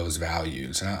with those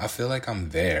values. And I feel like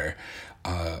I'm there.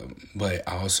 But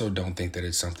I also don't think that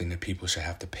it's something that people should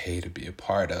have to pay to be a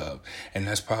part of. And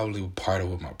that's probably part of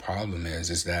what my problem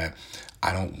is that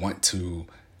I don't want to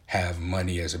have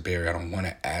money as a barrier. I don't want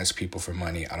to ask people for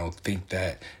money. I don't think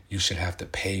that you should have to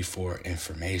pay for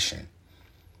information.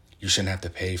 You shouldn't have to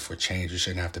pay for change. You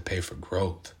shouldn't have to pay for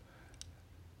growth.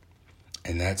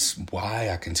 And that's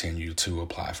why I continue to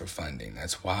apply for funding.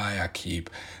 That's why I keep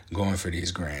going for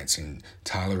these grants and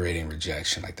tolerating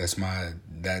rejection. Like, that's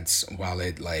while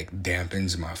it like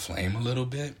dampens my flame a little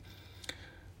bit,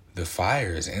 the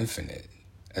fire is infinite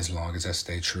as long as I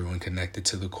stay true and connected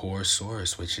to the core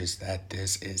source, which is that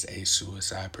this is a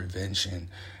suicide prevention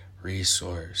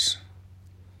resource.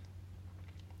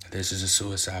 This is a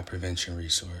suicide prevention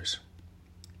resource.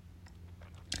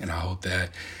 And I hope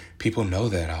that people know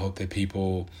that. I hope that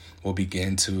people will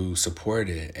begin to support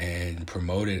it and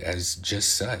promote it as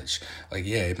just such. Like,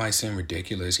 yeah, it might seem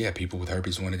ridiculous. Yeah, people with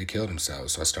herpes wanted to kill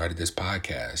themselves, so I started this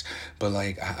podcast. But,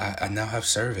 like, I now have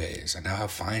surveys. I now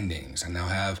have findings. I now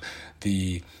have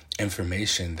the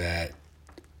information that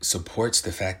supports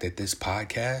the fact that this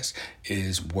podcast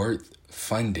is worth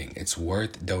funding. It's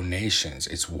worth donations.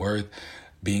 It's worth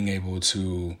being able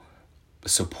to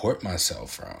support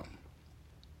myself from.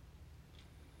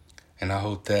 And I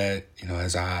hope that,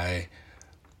 as I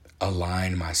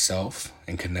align myself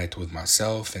and connect with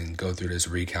myself and go through this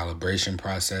recalibration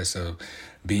process of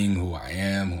being who I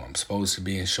am, who I'm supposed to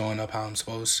be, and showing up how I'm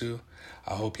supposed to,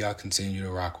 I hope y'all continue to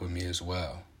rock with me as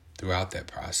well throughout that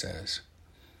process.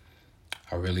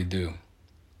 I really do.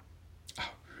 I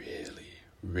really,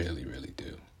 really, really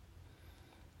do.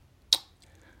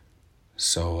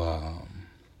 So,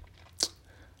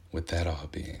 with that all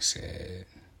being said,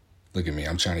 look at me.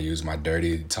 I'm trying to use my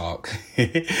dirty talk.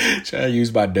 Lessons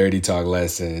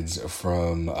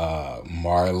from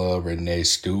Marla Renee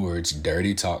Stewart's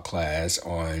Dirty Talk class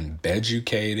on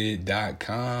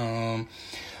beducated.com.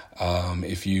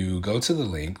 If you go to the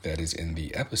link that is in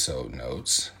the episode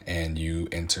notes and you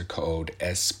enter code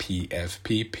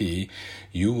SPFPP,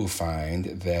 you will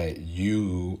find that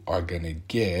you are going to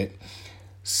get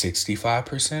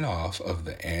 65% off of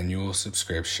the annual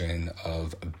subscription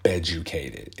of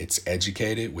Beducated. It's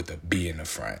educated with a B in the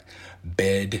front.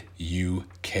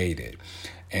 Beducated.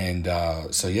 And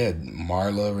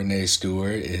Marla Renee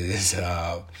Stewart is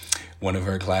one of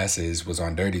her classes was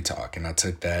on Dirty Talk, and I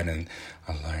took that and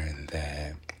I learned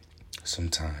that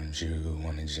sometimes you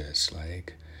want to just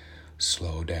like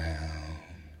slow down,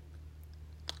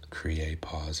 create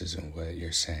pauses in what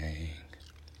you're saying.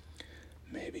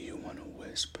 Maybe you want to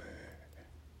whisper.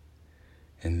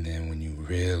 And then when you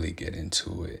really get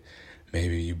into it,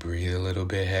 maybe you breathe a little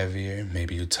bit heavier.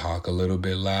 Maybe you talk a little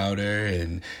bit louder.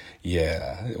 And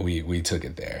yeah, we took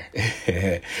it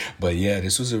there. But yeah,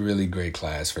 this was a really great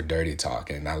class for Dirty Talk.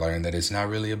 And I learned that it's not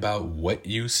really about what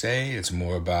you say. It's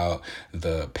more about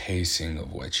the pacing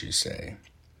of what you say.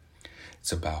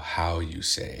 It's about how you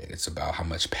say it. It's about how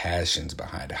much passion's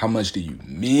behind it. How much do you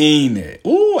mean it?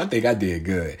 Ooh, I think I did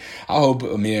good. I hope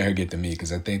me and her get to meet,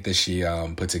 because I think that she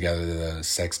put together the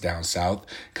Sex Down South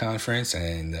conference,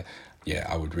 and yeah,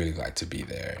 I would really like to be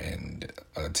there and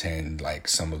attend like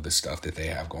some of the stuff that they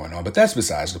have going on. But that's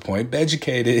besides the point.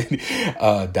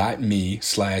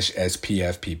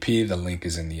 Beducated.me/SPFPP. The link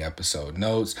is in the episode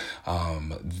notes.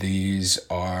 There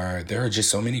are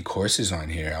just so many courses on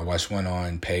here. I watched one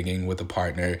on pegging with a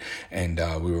partner, and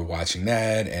we were watching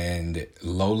that, and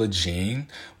Lola Jean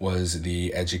was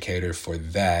the educator for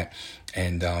that.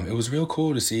 And it was real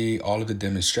cool to see all of the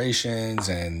demonstrations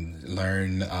and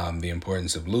learn the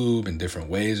importance of lube and different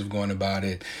ways of going about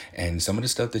it, and some of the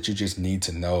stuff that you just need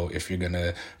to know if you're going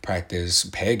to practice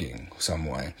pegging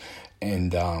someone.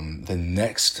 And the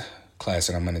next class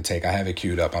that I'm going to take, I have it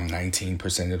queued up, I'm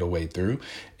 19% of the way through,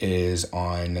 is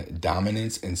on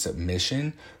dominance and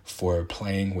submission for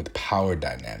playing with power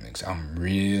dynamics. I'm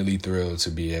really thrilled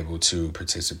to be able to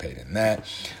participate in that.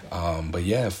 But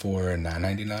yeah, for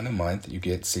 $9.99 a month, you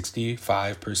get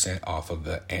 65% off of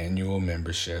the annual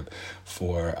membership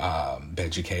for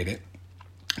Beducated.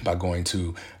 by going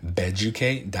to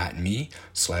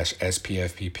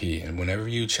beducate.me/SPFPP. And whenever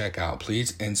you check out,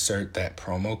 please insert that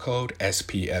promo code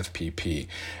SPFPP.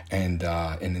 And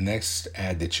in the next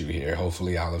ad that you hear,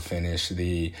 hopefully I'll have finished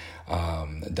the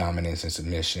dominance and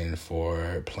submission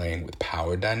for playing with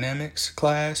power dynamics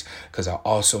class, because I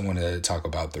also want to talk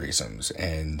about threesomes.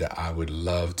 And I would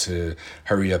love to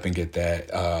hurry up and get that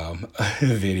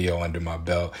video under my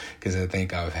belt, because I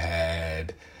think I've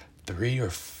had 3 or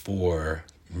 4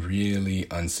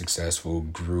 really unsuccessful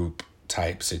group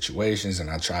type situations, and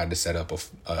I tried to set up a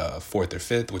 4th or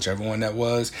 5th, whichever one that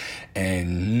was,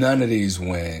 and none of these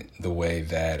went the way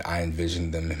that I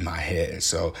envisioned them in my head.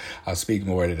 So I'll speak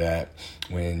more to that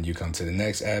when you come to the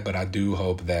next ad, but I do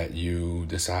hope that you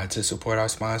decide to support our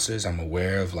sponsors. I'm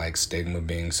aware of like stigma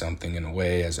being something in a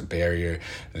way as a barrier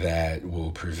that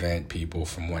will prevent people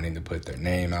from wanting to put their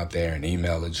name out there and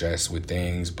email address with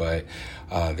things, but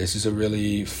this is a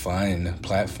really fun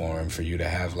platform for you to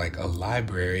have like a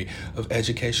library of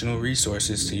educational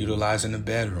resources to utilize in the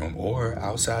bedroom or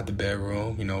outside the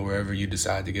bedroom, wherever you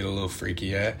decide to get a little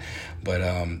freaky at. But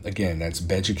again, that's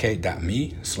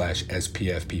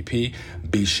beducate.me/SPFPP.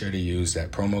 Be sure to use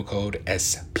that promo code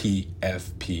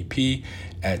SPFPP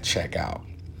at checkout.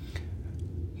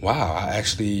 Wow, I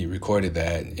actually recorded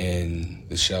that in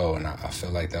the show, and I feel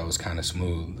like that was kind of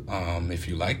smooth. If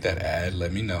you like that ad,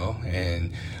 let me know,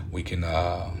 and we can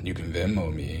you can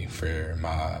Venmo me for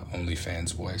my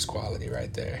OnlyFans voice quality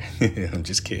right there. I'm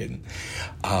just kidding.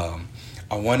 I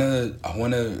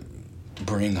wanna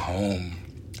bring home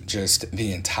just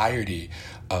the entirety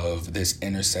of this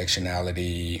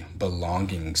intersectionality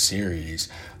belonging series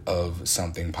of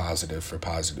something positive for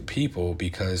positive people,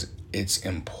 because it's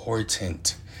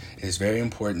important. It's very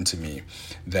important to me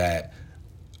that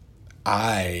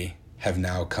I have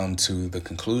now come to the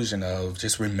conclusion of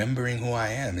just remembering who I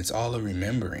am. It's all a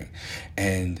remembering.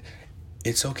 And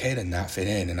it's okay to not fit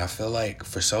in. And I feel like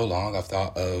for so long I've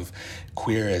thought of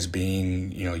queer as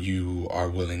being, you are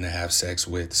willing to have sex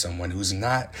with someone who's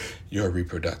not your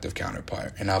reproductive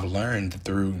counterpart. And I've learned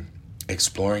through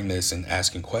exploring this and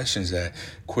asking questions that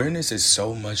queerness is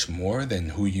so much more than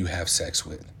who you have sex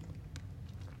with.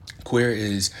 Queer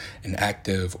is an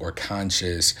active or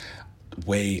conscious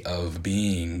way of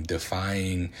being,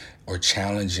 defying or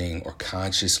challenging or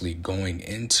consciously going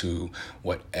into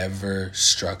whatever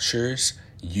structures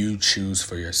you choose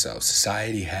for yourself.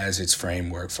 Society has its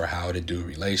framework for how to do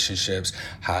relationships,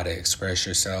 how to express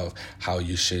yourself, how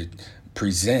you should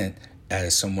present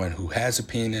as someone who has a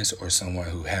penis or someone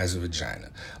who has a vagina.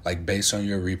 Like, based on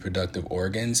your reproductive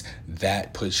organs,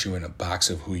 that puts you in a box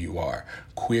of who you are.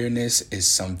 Queerness is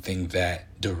something that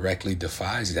directly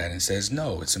defies that and says,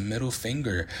 no, it's a middle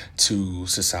finger to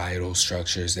societal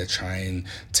structures that try and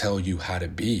tell you how to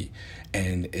be.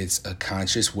 And it's a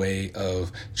conscious way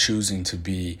of choosing to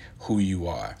be who you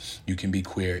are. You can be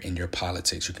queer in your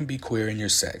politics. You can be queer in your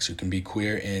sex. You can be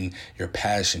queer in your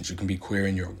passions. You can be queer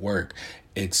in your work.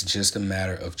 It's just a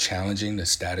matter of challenging the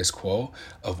status quo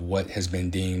of what has been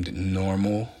deemed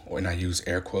normal, and I use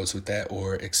air quotes with that,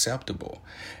 or acceptable.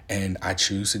 And I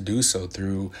choose to do so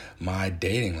through my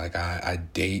dating. Like, I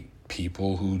date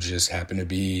people who just happen to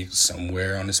be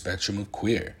somewhere on the spectrum of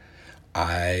queer.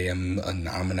 I am a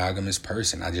non-monogamous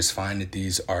person. I just find that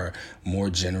these are more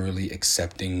generally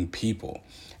accepting people.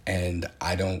 And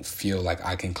I don't feel like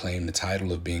I can claim the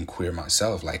title of being queer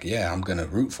myself. Like, yeah, I'm going to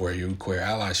root for you, queer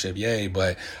allyship, yay,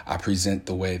 but I present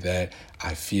the way that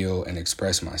I feel and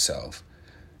express myself.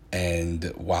 And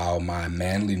while my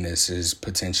manliness is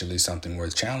potentially something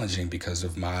worth challenging because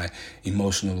of my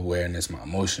emotional awareness, my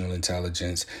emotional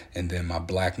intelligence, and then my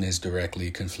blackness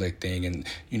directly conflicting and,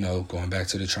 going back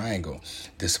to the triangle.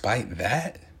 Despite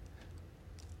that,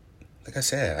 like I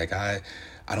said,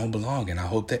 I don't belong, and I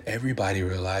hope that everybody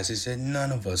realizes that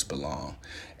none of us belong.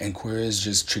 And queer is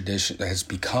just tradition, has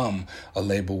become a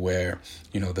label where,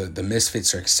 the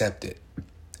misfits are accepted.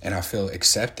 And I feel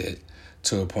accepted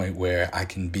to a point where I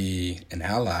can be an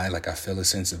ally. Like, I feel a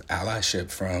sense of allyship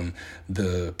from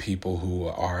the people who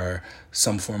are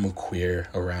some form of queer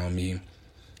around me,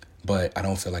 but I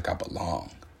don't feel like I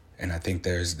belong. And I think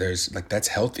there's like, that's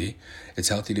healthy. It's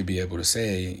healthy to be able to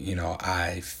say,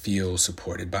 I feel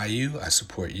supported by you. I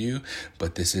support you,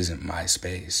 but this isn't my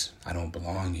space. I don't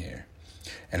belong here.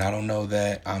 And I don't know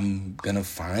that I'm going to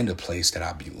find a place that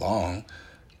I belong.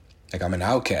 Like, I'm an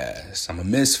outcast. I'm a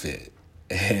misfit.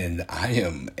 And I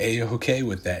am A-okay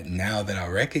with that now that I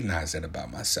recognize that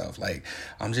about myself. Like,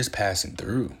 I'm just passing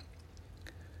through.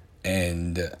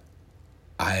 And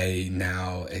I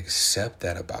now accept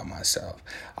that about myself.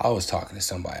 I was talking to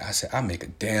somebody. I said, I make a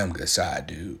damn good side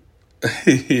dude.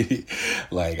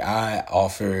 Like, I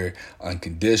offer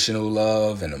unconditional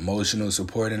love and emotional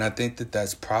support, and I think that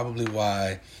that's probably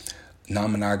why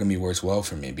non-monogamy works well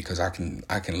for me, because I can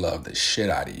love the shit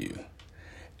out of you.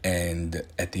 And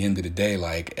at the end of the day,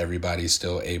 like, everybody's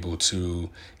still able to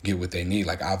get what they need.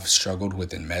 Like, I've struggled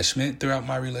with enmeshment throughout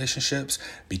my relationships,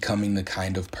 becoming the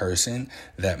kind of person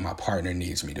that my partner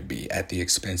needs me to be at the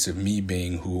expense of me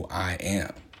being who I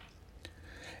am.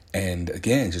 And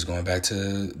again, just going back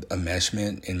to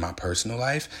enmeshment in my personal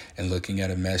life and looking at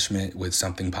enmeshment with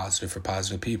something positive for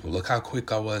positive people. Look how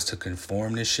quick I was to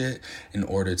conform this shit in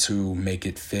order to make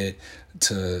it fit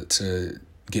to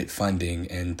get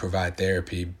funding and provide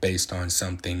therapy based on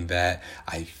something that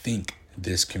I think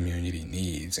this community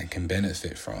needs and can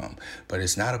benefit from. But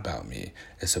it's not about me.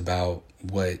 It's about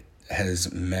what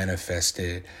has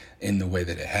manifested in the way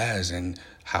that it has, and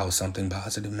how something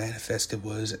positive manifested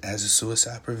was as a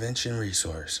suicide prevention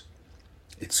resource.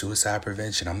 It's suicide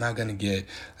prevention. I'm not going to get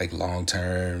like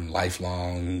long-term,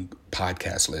 lifelong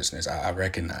podcast listeners. I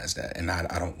recognize that, and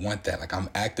I don't want that. Like, I'm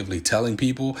actively telling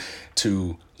people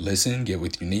to listen, get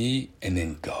what you need, and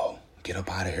then go. Get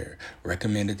up out of here.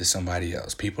 Recommend it to somebody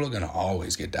else. People are going to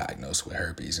always get diagnosed with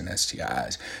herpes and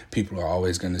STIs. People are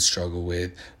always going to struggle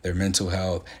with their mental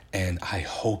health, and I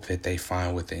hope that they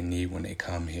find what they need when they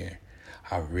come here.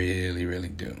 I really, really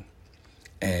do.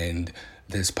 And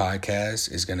this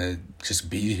podcast is going to just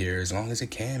be here as long as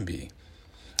it can be.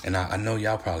 And I know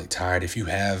y'all probably tired. If you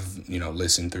have,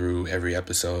 listened through every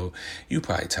episode, you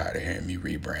probably tired of hearing me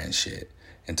rebrand shit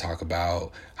and talk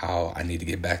about how I need to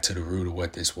get back to the root of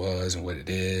what this was and what it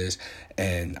is.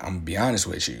 And I'm going to be honest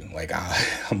with you, like,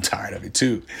 I'm tired of it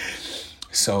too.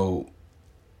 So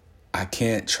I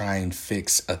can't try and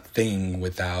fix a thing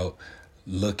without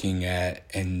looking at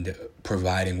and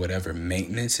providing whatever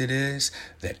maintenance it is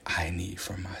that I need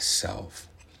for myself.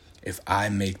 If I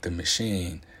make the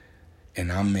machine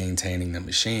and I'm maintaining the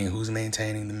machine, who's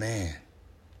maintaining the man?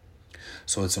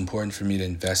 So it's important for me to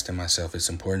invest in myself. It's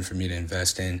important for me to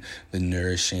invest in the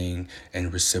nourishing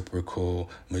and reciprocal,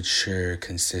 mature,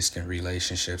 consistent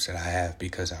relationships that I have,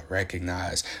 because I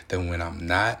recognize that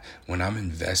when I'm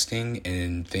investing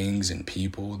in things and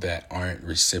people that aren't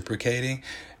reciprocating,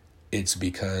 it's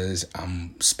because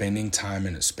I'm spending time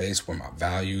in a space where my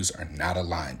values are not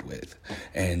aligned with.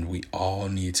 And we all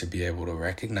need to be able to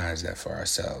recognize that for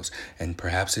ourselves. And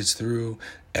perhaps it's through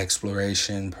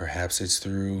exploration. Perhaps it's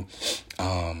through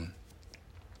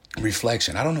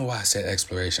reflection. I don't know why I said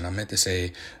exploration. I meant to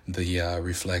say the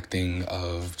reflecting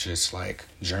of just like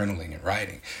journaling and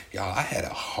writing. Y'all, I had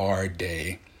a hard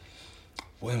day.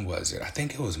 When was it? I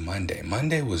think it was Monday.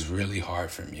 Monday was really hard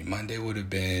for me. Monday would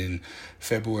have been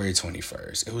February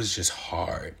 21st. It was just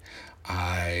hard.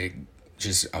 I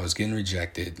was getting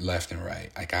rejected left and right.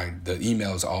 Like, the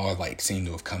emails all like seemed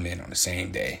to have come in on the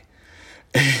same day.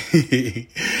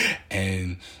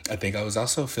 And I think I was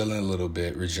also feeling a little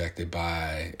bit rejected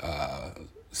by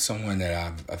someone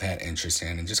that I've had interest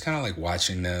in, and just kind of like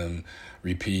watching them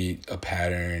repeat a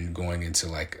pattern going into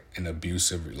like an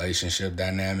abusive relationship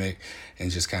dynamic,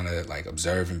 and just kind of like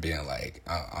observing, being like,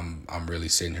 I'm really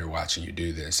sitting here watching you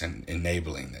do this and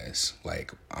enabling this.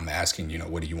 Like, I'm asking,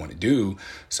 what do you want to do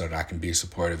so that I can be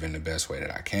supportive in the best way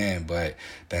that I can? But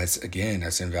that's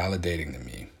invalidating to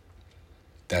me.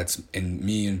 That's in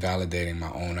me invalidating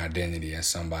my own identity as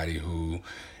somebody who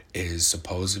is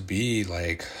supposed to be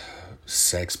like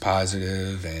sex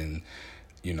positive, and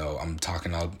I'm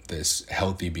talking about this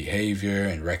healthy behavior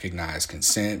and recognize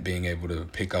consent, being able to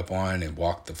pick up on and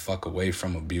walk the fuck away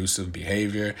from abusive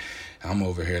behavior. I'm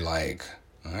over here like,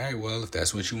 all right, well, if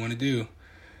that's what you want to do.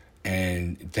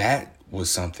 And that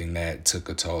was something that took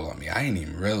a toll on me. I didn't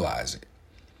even realize it.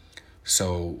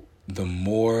 So the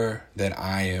more that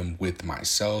I am with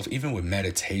myself, even with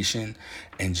meditation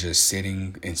and just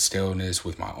sitting in stillness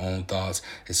with my own thoughts,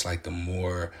 it's like the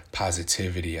more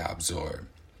positivity I absorb.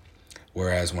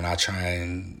 Whereas when I try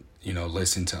and,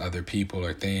 listen to other people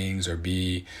or things, or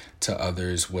be to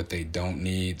others what they don't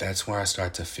need, that's where I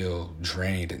start to feel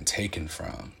drained and taken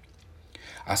from.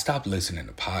 I stopped listening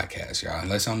to podcasts, y'all,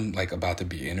 unless I'm like about to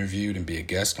be interviewed and be a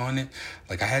guest on it.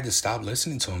 Like, I had to stop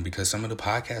listening to them because some of the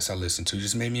podcasts I listened to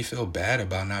just made me feel bad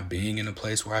about not being in a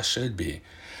place where I should be.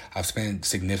 I've spent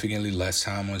significantly less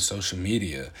time on social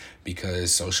media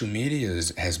because social media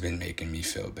has been making me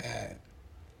feel bad.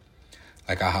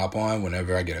 Like, I hop on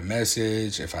whenever I get a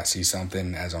message. If I see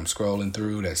something as I'm scrolling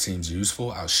through that seems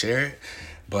useful, I'll share it.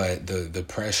 But the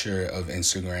pressure of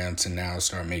Instagram to now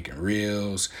start making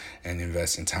reels and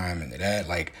investing time into that,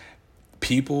 like,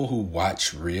 people who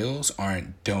watch reels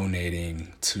aren't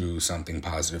donating to something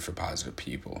positive for positive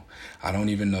people. I don't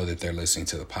even know that they're listening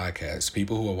to the podcast.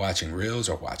 People who are watching reels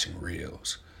are watching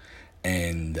reels.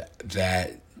 And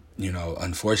that,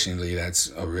 unfortunately,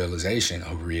 that's a realization.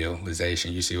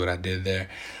 You see what I did there?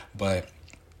 But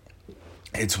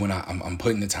it's when I'm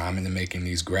putting the time into making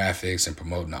these graphics and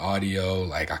promoting the audio,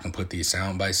 like I can put these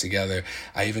sound bites together.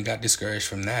 I even got discouraged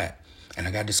from that. And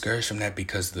I got discouraged from that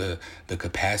because the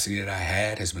capacity that I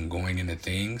had has been going into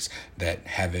things that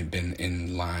haven't been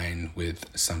in line with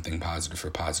something positive for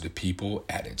positive people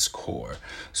at its core.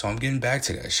 So I'm getting back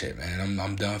to that shit, man.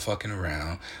 I'm done fucking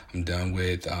around. I'm done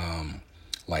with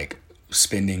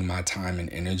spending my time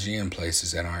and energy in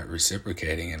places that aren't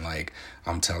reciprocating. And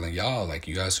I'm telling y'all,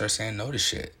 you gotta start saying no to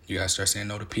shit. You gotta start saying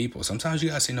no to people. Sometimes you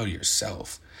gotta say no to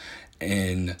yourself.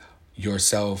 And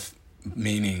yourself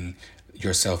meaning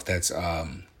yourself that's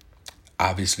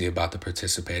obviously about to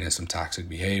participate in some toxic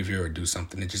behavior or do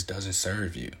something that just doesn't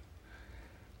serve you.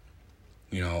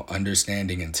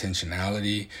 Understanding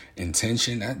intentionality,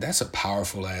 that's a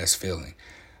powerful ass feeling.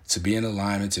 To be in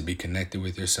alignment, to be connected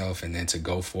with yourself, and then to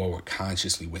go forward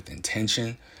consciously with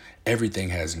intention. Everything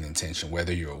has an intention,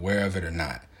 whether you're aware of it or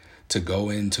not. To go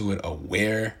into it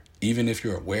aware, even if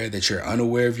you're aware that you're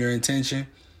unaware of your intention,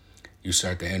 you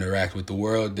start to interact with the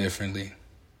world differently.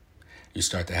 You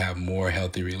start to have more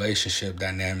healthy relationship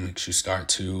dynamics. You start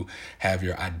to have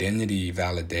your identity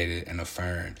validated and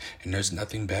affirmed. And there's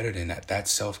nothing better than that. That's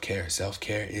self-care.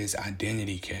 Self-care is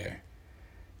identity care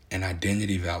and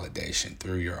identity validation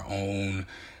through your own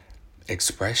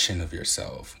expression of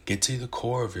yourself. Get to the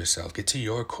core of yourself. Get to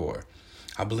your core.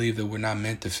 I believe that we're not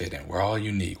meant to fit in. We're all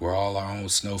unique. We're all our own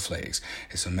snowflakes.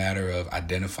 It's a matter of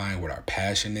identifying what our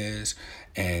passion is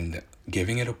and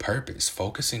giving it a purpose,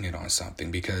 focusing it on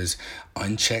something, because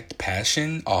unchecked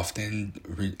passion often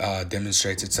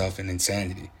demonstrates itself in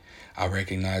insanity. I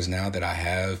recognize now that I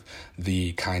have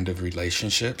the kind of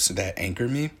relationships that anchor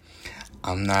me.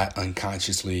 I'm not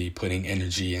unconsciously putting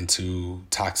energy into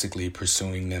toxically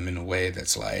pursuing them in a way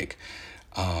that's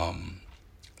I'm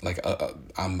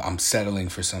settling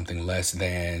for something less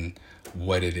than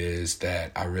what it is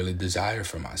that I really desire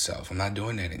for myself. I'm not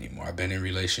doing that anymore. I've been in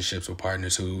relationships with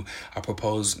partners who I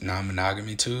propose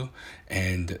non-monogamy to,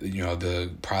 and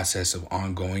the process of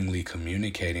ongoingly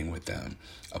communicating with them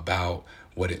about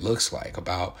what it looks like,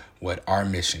 about what our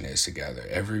mission is together.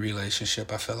 Every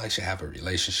relationship, I feel like, should have a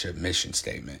relationship mission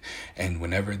statement. And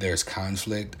whenever there's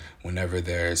conflict, whenever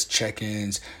there's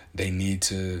check-ins, they need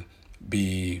to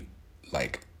be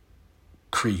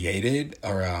created,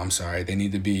 or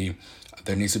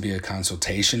there needs to be a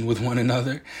consultation with one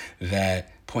another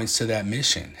that points to that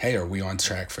mission. Hey, are we on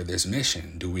track for this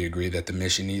mission? Do we agree that the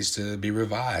mission needs to be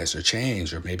revised or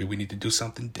changed, or maybe we need to do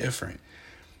something different?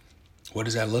 What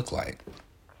does that look like?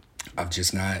 I've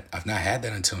not had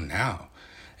that until now.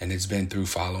 And it's been through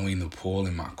following the pull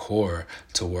in my core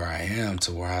to where I am,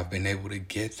 to where I've been able to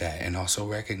get that and also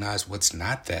recognize what's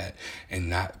not that and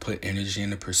not put energy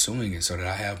into pursuing it, so that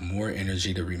I have more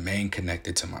energy to remain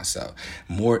connected to myself,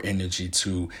 more energy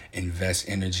to invest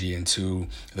energy into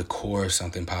the core of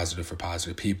something positive for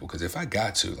positive people. Because if I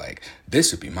got to,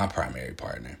 this would be my primary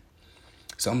partner.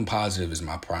 Something positive is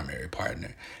my primary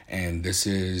partner. And this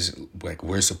is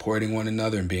we're supporting one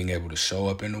another and being able to show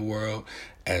up in the world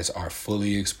as our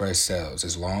fully expressed selves.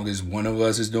 As long as one of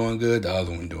us is doing good, the other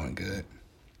one doing good.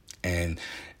 And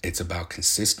it's about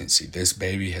consistency. This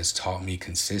baby has taught me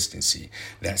consistency.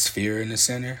 That sphere in the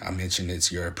center, I mentioned,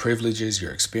 it's your privileges,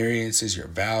 your experiences, your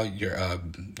value,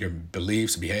 your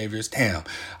beliefs, behaviors. Damn,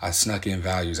 I snuck in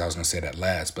values. I was going to say that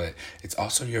last, but it's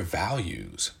also your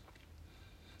values.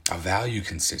 I value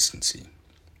consistency.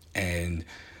 And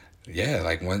yeah,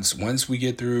 once we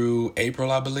get through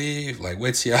April, I believe,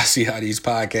 wait till y'all see how these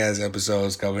podcast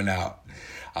episodes coming out.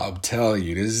 I'll tell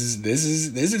you, this is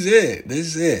it.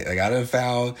 This is it.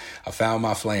 I found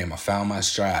my flame. I found my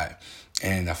stride.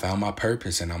 And I found my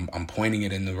purpose, and I'm pointing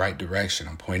it in the right direction.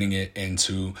 I'm pointing it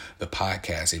into the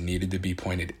podcast. It needed to be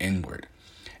pointed inward.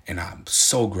 And I'm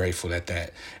so grateful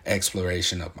that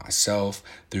exploration of myself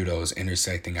through those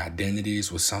intersecting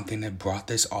identities was something that brought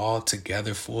this all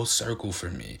together full circle for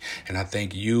me. And I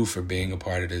thank you for being a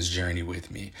part of this journey with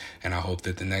me. And I hope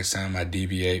that the next time I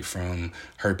deviate from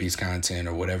herpes content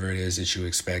or whatever it is that you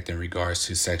expect in regards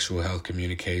to sexual health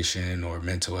communication or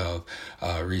mental health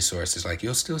resources,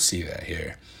 you'll still see that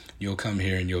here. You'll come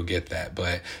here and you'll get that.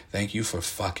 But thank you for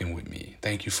fucking with me.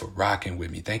 Thank you for rocking with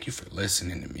me. Thank you for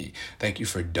listening to me. Thank you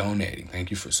for donating.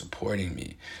 Thank you for supporting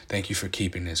me. Thank you for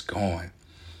keeping this going.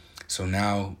 So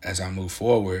now, as I move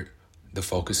forward, The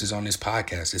focus is on this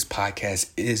podcast. This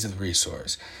podcast is the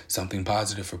resource. Something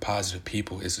Positive for Positive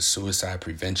People is a suicide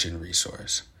prevention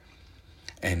resource.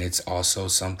 And it's also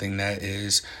something that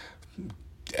is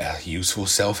useful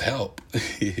self-help.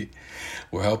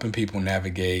 We're helping people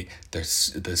navigate the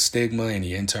stigma and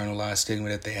the internalized stigma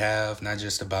that they have, not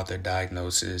just about their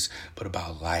diagnosis, but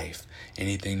about life.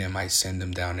 Anything that might send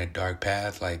them down that dark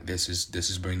path, like this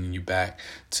is bringing you back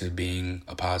to being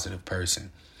a positive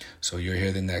person. So you'll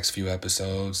hear the next few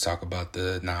episodes talk about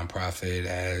the nonprofit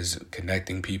as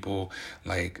connecting people.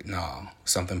 Like, no,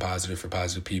 Something Positive for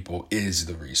Positive People is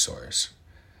the resource.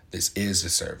 This is the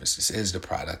service. This is the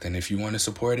product. And if you want to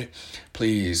support it,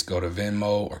 please go to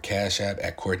Venmo or Cash App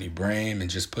at Courtney Brame and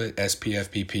just put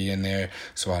SPFPP in there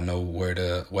so I know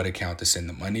what account to send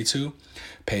the money to.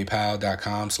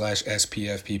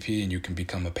 PayPal.com/SPFPP, and you can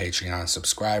become a Patreon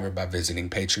subscriber by visiting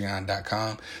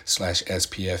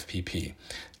patreon.com/SPFPP.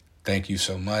 Thank you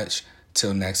so much.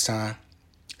 Till next time,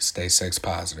 stay sex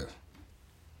positive.